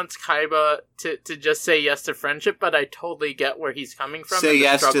really wants Kaiba to just say yes to friendship, but I totally get where he's coming from. Say and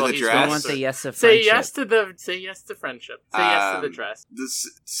yes to struggle the he's dress. going I want through. the yes of Say friendship. yes to friendship. Say yes to the dress. The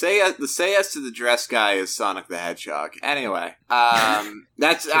say yes to the dress guy is Sonic the Hedgehog. Anyway,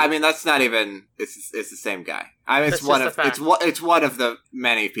 that's not even. It's the same guy. I mean, That's just a fact. it's one of the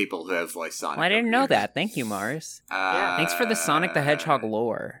many people who have voiced Sonic. Well, I didn't over know the years. that. Thank you, Mars. Yeah. Thanks for the Sonic the Hedgehog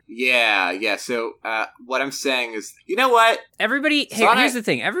lore. Yeah. So, what I'm saying is, you know what? Everybody, Sonic- here's the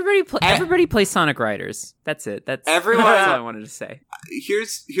thing. Everybody plays Sonic Riders. That's it. That's Everyone- That's all I wanted to say.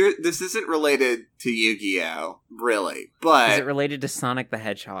 This isn't related to Yu-Gi-Oh, really, but Is it related to Sonic the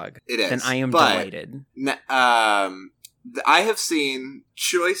Hedgehog? It is, Then I am but- delighted. I have seen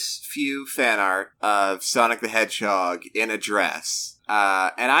choice few fan art of Sonic the Hedgehog in a dress,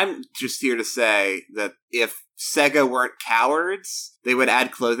 and I'm just here to say that if Sega weren't cowards, they would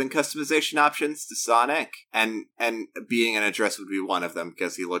add clothing customization options to Sonic, and being in a dress would be one of them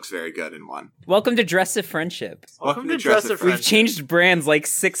because he looks very good in one. Welcome to Dress of Friendship. Welcome to Dress Dress of of We've Friendship. changed brands like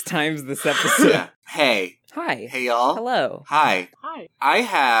 6 times this episode. Yeah. Hey Hi. y'all. Hello. Hi. Hi. I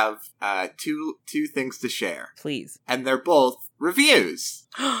have two things to share, Please. and they're both reviews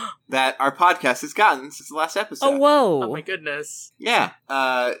that our podcast has gotten since the last episode. Oh, whoa. Oh my goodness. Yeah.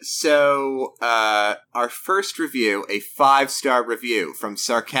 So our first review, a 5-star review from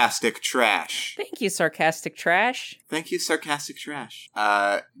Sarcastic Trash. Thank you, Sarcastic Trash. Thank you, Sarcastic Trash.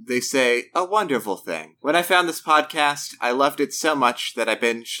 They say, a wonderful thing. When I found this podcast, I loved it so much that I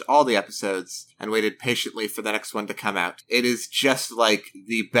binged all the episodes and waited patiently for the next one to come out. It is just like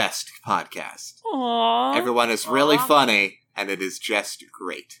the best podcast. Aww. Everyone is really Aw. funny, and it is just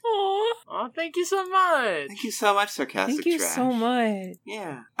great. Aww. Oh, thank you so much. Thank you so much, Sarcastic Thank you Trash. so much.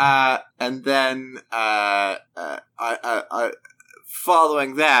 Yeah. And then,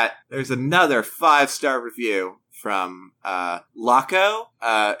 following that, there's another 5-star review from, Laco,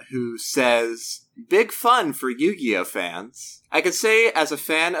 who says, big fun for Yu-Gi-Oh fans. I could say as a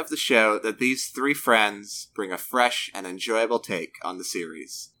fan of the show that these 3 friends bring a fresh and enjoyable take on the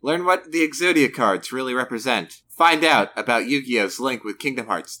series. Learn what the Exodia cards really represent. Find out about Yu-Gi-Oh's link with Kingdom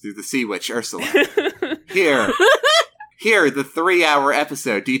Hearts through the Sea Witch Ursula. Here, the 3-hour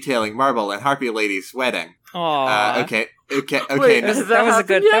episode detailing Marble and Harpy Lady's wedding. Aww. Okay. Wait, no, has That was a happened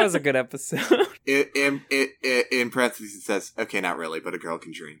good. yet? That was a good episode. in parentheses it says, okay, not really, but a girl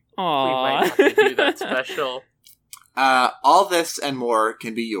can dream. We might have to do that special. All this and more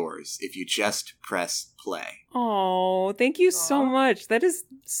can be yours if you just press play. Oh, thank you so Aw. much. That is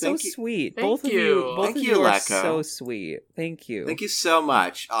so Thank you. sweet. Thank Both of you. you, both Thank of you, you are Laco. so sweet. Thank you. Thank you so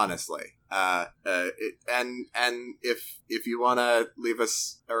much, honestly. And if you want to leave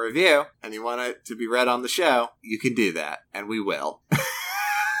us a review and you want it to be read on the show, you can do that, and we will.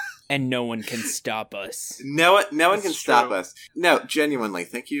 And no one can stop us. No one That's can stop true. us. No, genuinely,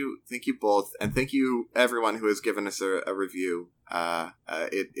 thank you both, and thank you everyone who has given us a review.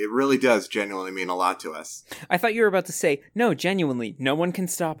 It really does genuinely mean a lot to us. I thought you were about to say, no, genuinely, no one can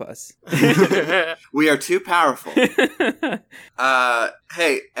stop us. We are too powerful.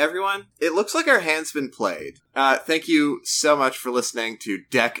 Hey, everyone, it looks like our hand's been played. Thank you so much for listening to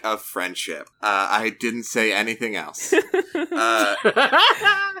Deck of Friendship. I didn't say anything else.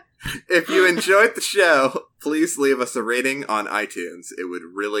 If you enjoyed the show, please leave us a rating on iTunes. It would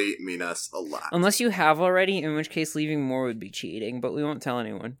really mean us a lot. Unless you have already, in which case leaving more would be cheating, but we won't tell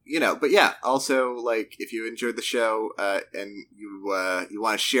anyone. But yeah, also, like, if you enjoyed the show, and you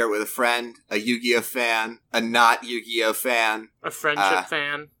want to share it with a friend, a Yu-Gi-Oh fan, a not Yu-Gi-Oh fan, A friendship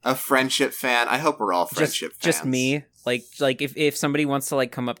fan. a friendship fan. I hope we're all friendship fans. Just me. Like if somebody wants to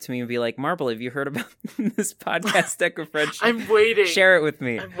like come up to me and be like, Marble, have you heard about this podcast, Deck of Friendship? I'm waiting. Share it with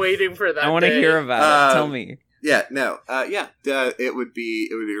me. I'm waiting for that. I want to day. hear about it. Tell Um, me. Yeah, no, it would be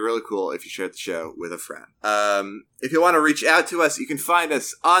really cool if you shared the show with a friend. If you want to reach out to us, you can find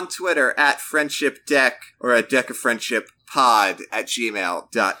us on Twitter at Friendship Deck or at Deck of Friendship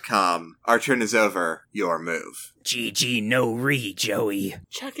pod@gmail.com. Our turn is over. Your move. GG no re, Joey.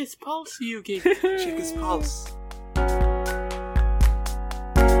 Check his pulse, Yugi. Check his pulse.